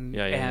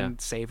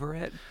 and savor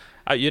it.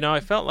 I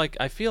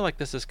feel like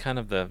this is kind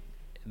of the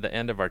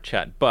end of our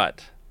chat,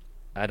 but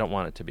I don't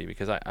want it to be,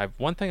 because I've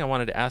one thing I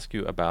wanted to ask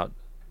you about,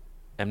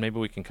 and maybe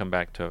we can come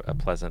back to a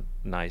pleasant,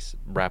 nice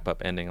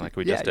wrap-up ending like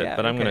we just did,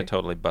 but I'm going to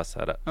totally bust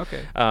that up.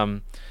 Okay.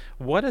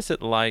 What is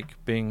it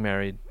like being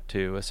married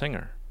to a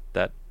singer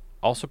that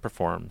also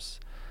performs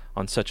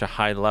on such a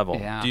high level?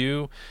 Yeah. Do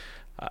you...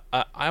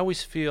 I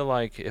always feel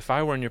like if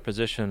I were in your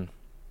position,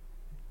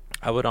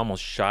 I would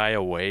almost shy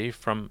away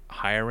from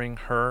hiring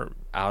her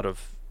out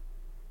of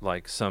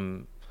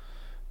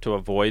to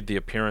avoid the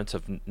appearance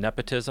of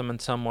nepotism in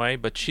some way,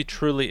 but she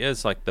truly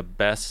is like the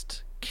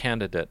best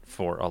candidate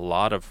for a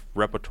lot of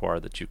repertoire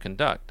that you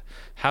conduct.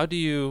 How do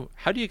you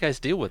guys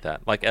deal with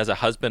that? Like, as a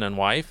husband and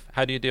wife,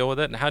 how do you deal with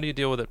it, and how do you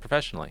deal with it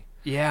professionally?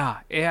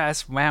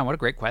 Man, what a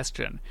great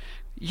question.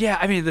 Yeah,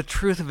 I mean, the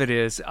truth of it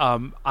is,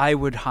 I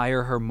would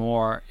hire her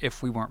more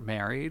if we weren't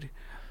married.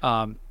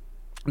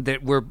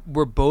 That we're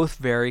both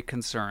very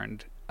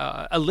concerned.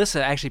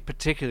 Alyssa actually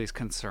particularly is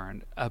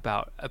concerned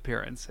about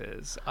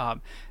appearances.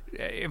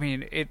 I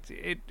mean,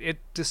 it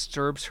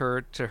disturbs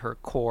her to her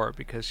core,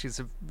 because she's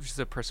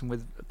a person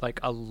with like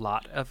a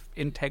lot of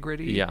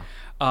integrity. Yeah.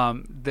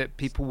 That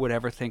people would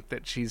ever think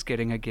that she's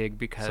getting a gig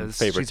because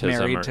she's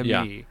married to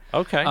me.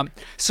 Okay.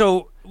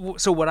 So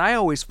what I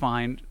always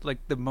find like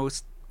the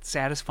most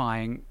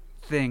satisfying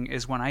thing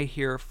is when I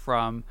hear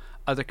from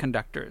other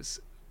conductors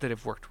that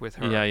have worked with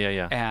her.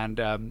 Yeah.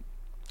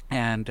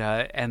 And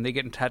they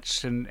get in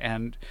touch,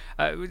 and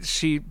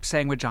she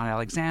sang with John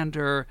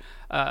Alexander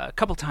a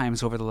couple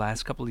times over the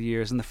last couple of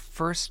years, and the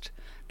first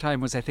time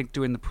was, I think,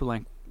 doing the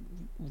Poulenc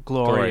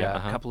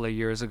Gloria a couple of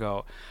years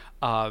ago.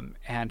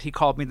 And he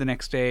called me the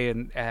next day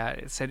and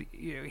said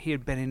he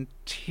had been in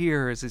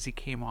tears as he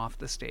came off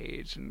the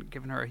stage and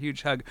given her a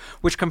huge hug,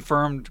 which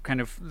confirmed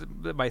kind of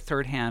my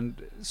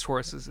third-hand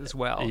sources as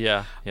well.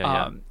 Yeah.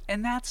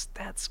 And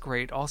that's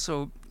great.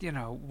 Also,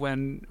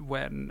 when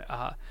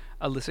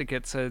Alyssa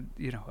gets a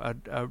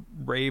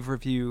rave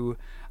review,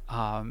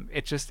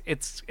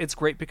 it's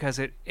great, because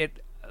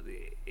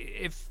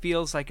it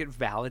feels like it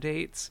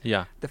validates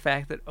the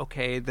fact that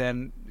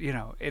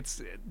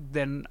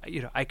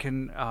I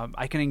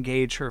can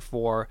engage her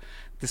for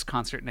this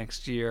concert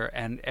next year,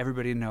 and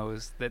everybody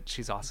knows that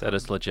she's awesome. That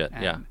is legit.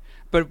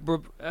 But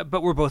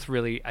we're both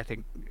really, I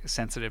think,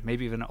 sensitive,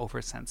 maybe even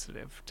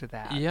oversensitive to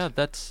that. Yeah,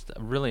 that's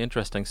really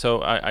interesting.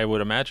 So I would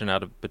imagine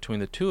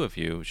between the two of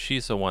you,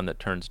 she's the one that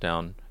turns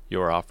down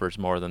your offers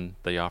more than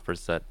the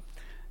offers that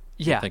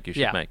you think you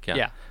should make.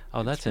 Yeah.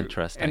 Oh, that's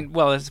interesting. And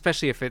well,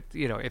 especially if it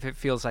if it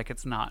feels like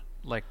it's not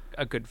like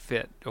a good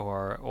fit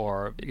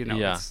or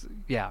it's,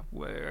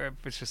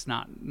 if it's just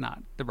not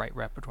the right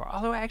repertoire.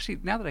 Although actually,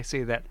 now that I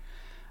say that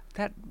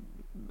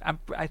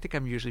I think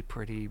I'm usually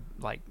pretty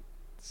like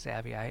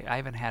savvy. I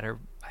haven't had her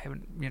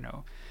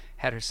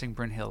sing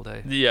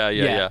Brunhilde.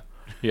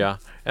 Yeah.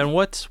 And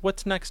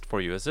what's next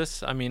for you? Is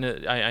this? I mean,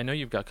 I know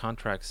you've got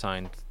contracts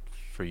signed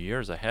for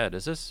years ahead.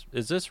 Is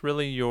this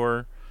really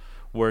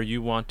where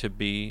you want to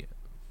be,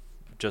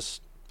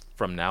 just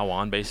from now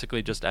on,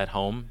 basically, just at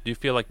home? Do you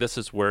feel like this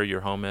is where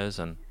your home is?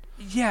 And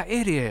yeah,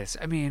 it is.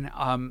 I mean,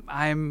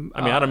 I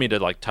don't mean to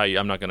like tie you.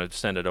 I'm not going to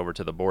send it over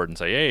to the board and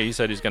say, hey, he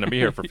said he's going to be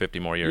here for 50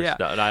 more years. Yeah.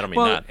 I don't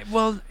mean that.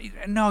 Well,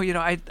 no,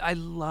 I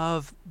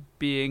love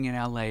being in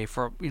LA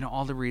for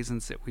all the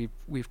reasons that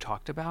we've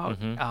talked about,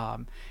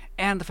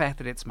 and the fact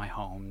that it's my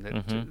home,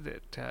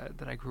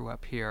 that I grew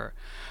up here.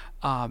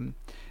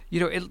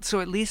 So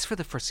at least for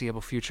the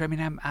foreseeable future, I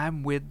mean,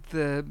 I'm with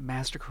the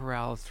Master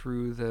Chorale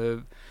through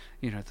the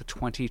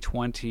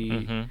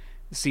 2020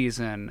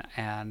 season,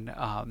 and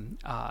I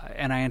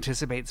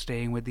anticipate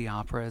staying with the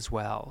opera as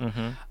well.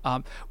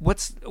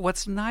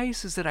 What's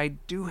nice is that I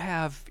do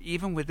have,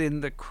 even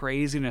within the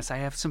craziness, I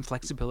have some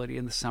flexibility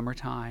in the summer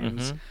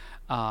times.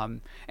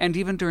 And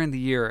even during the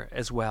year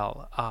as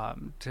well,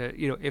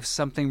 to if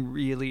something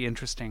really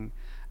interesting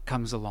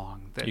comes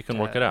along, that you can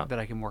work it out. That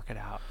I can work it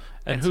out.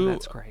 And so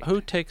that's great. Who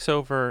takes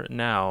over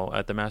now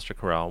at the Master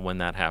Chorale when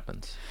that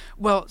happens?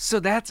 Well, so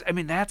that's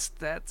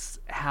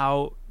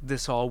how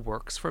this all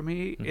works for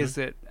me. Is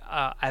that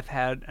I've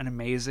had an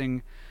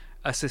amazing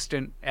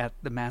assistant at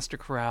the Master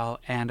Chorale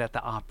and at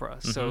the opera.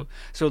 So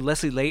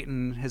Leslie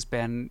Layton has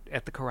been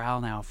at the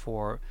chorale now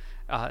for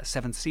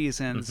 7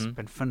 seasons,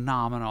 been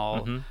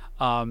phenomenal.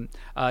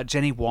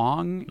 Jenny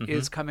Wong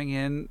is coming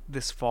in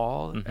this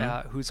fall,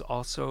 who's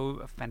also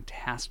a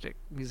fantastic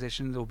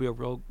musician. Will be a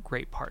real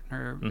great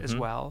partner as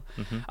well.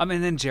 And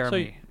then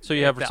Jeremy. So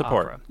you have her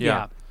support. Opera.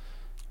 Yeah.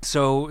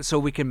 So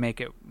we can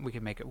make it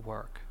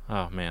work.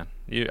 Oh man,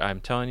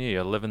 I'm telling you,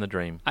 you're living the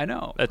dream. I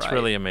know. That's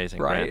really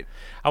amazing, right? Grant.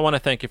 I want to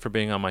thank you for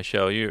being on my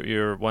show.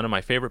 You're one of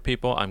my favorite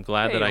people. I'm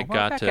glad that I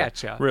got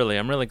to. Really,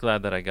 I'm really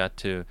glad that I got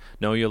to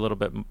know you a little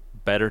bit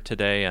better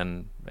today,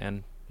 and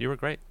you were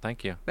great.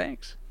 Thank you.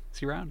 Thanks.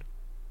 See you around.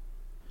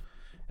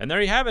 And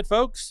there you have it,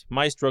 folks.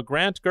 Maestro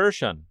Grant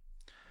Gershon.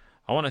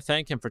 I want to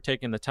thank him for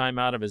taking the time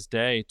out of his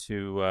day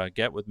to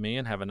get with me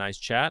and have a nice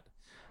chat.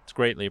 It's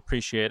greatly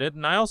appreciated.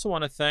 And I also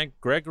want to thank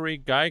Gregory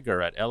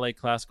Geiger at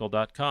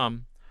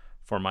laclassical.com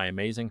for my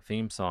amazing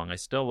theme song. I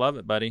still love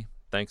it, buddy.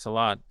 Thanks a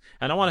lot.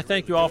 And I want to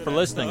thank you all for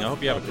listening. I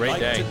hope you have a great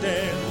day. You like to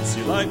dance,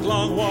 you like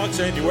long walks,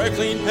 and you wear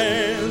clean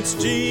pants.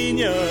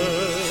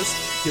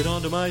 Genius. Get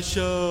onto my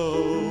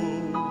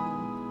show.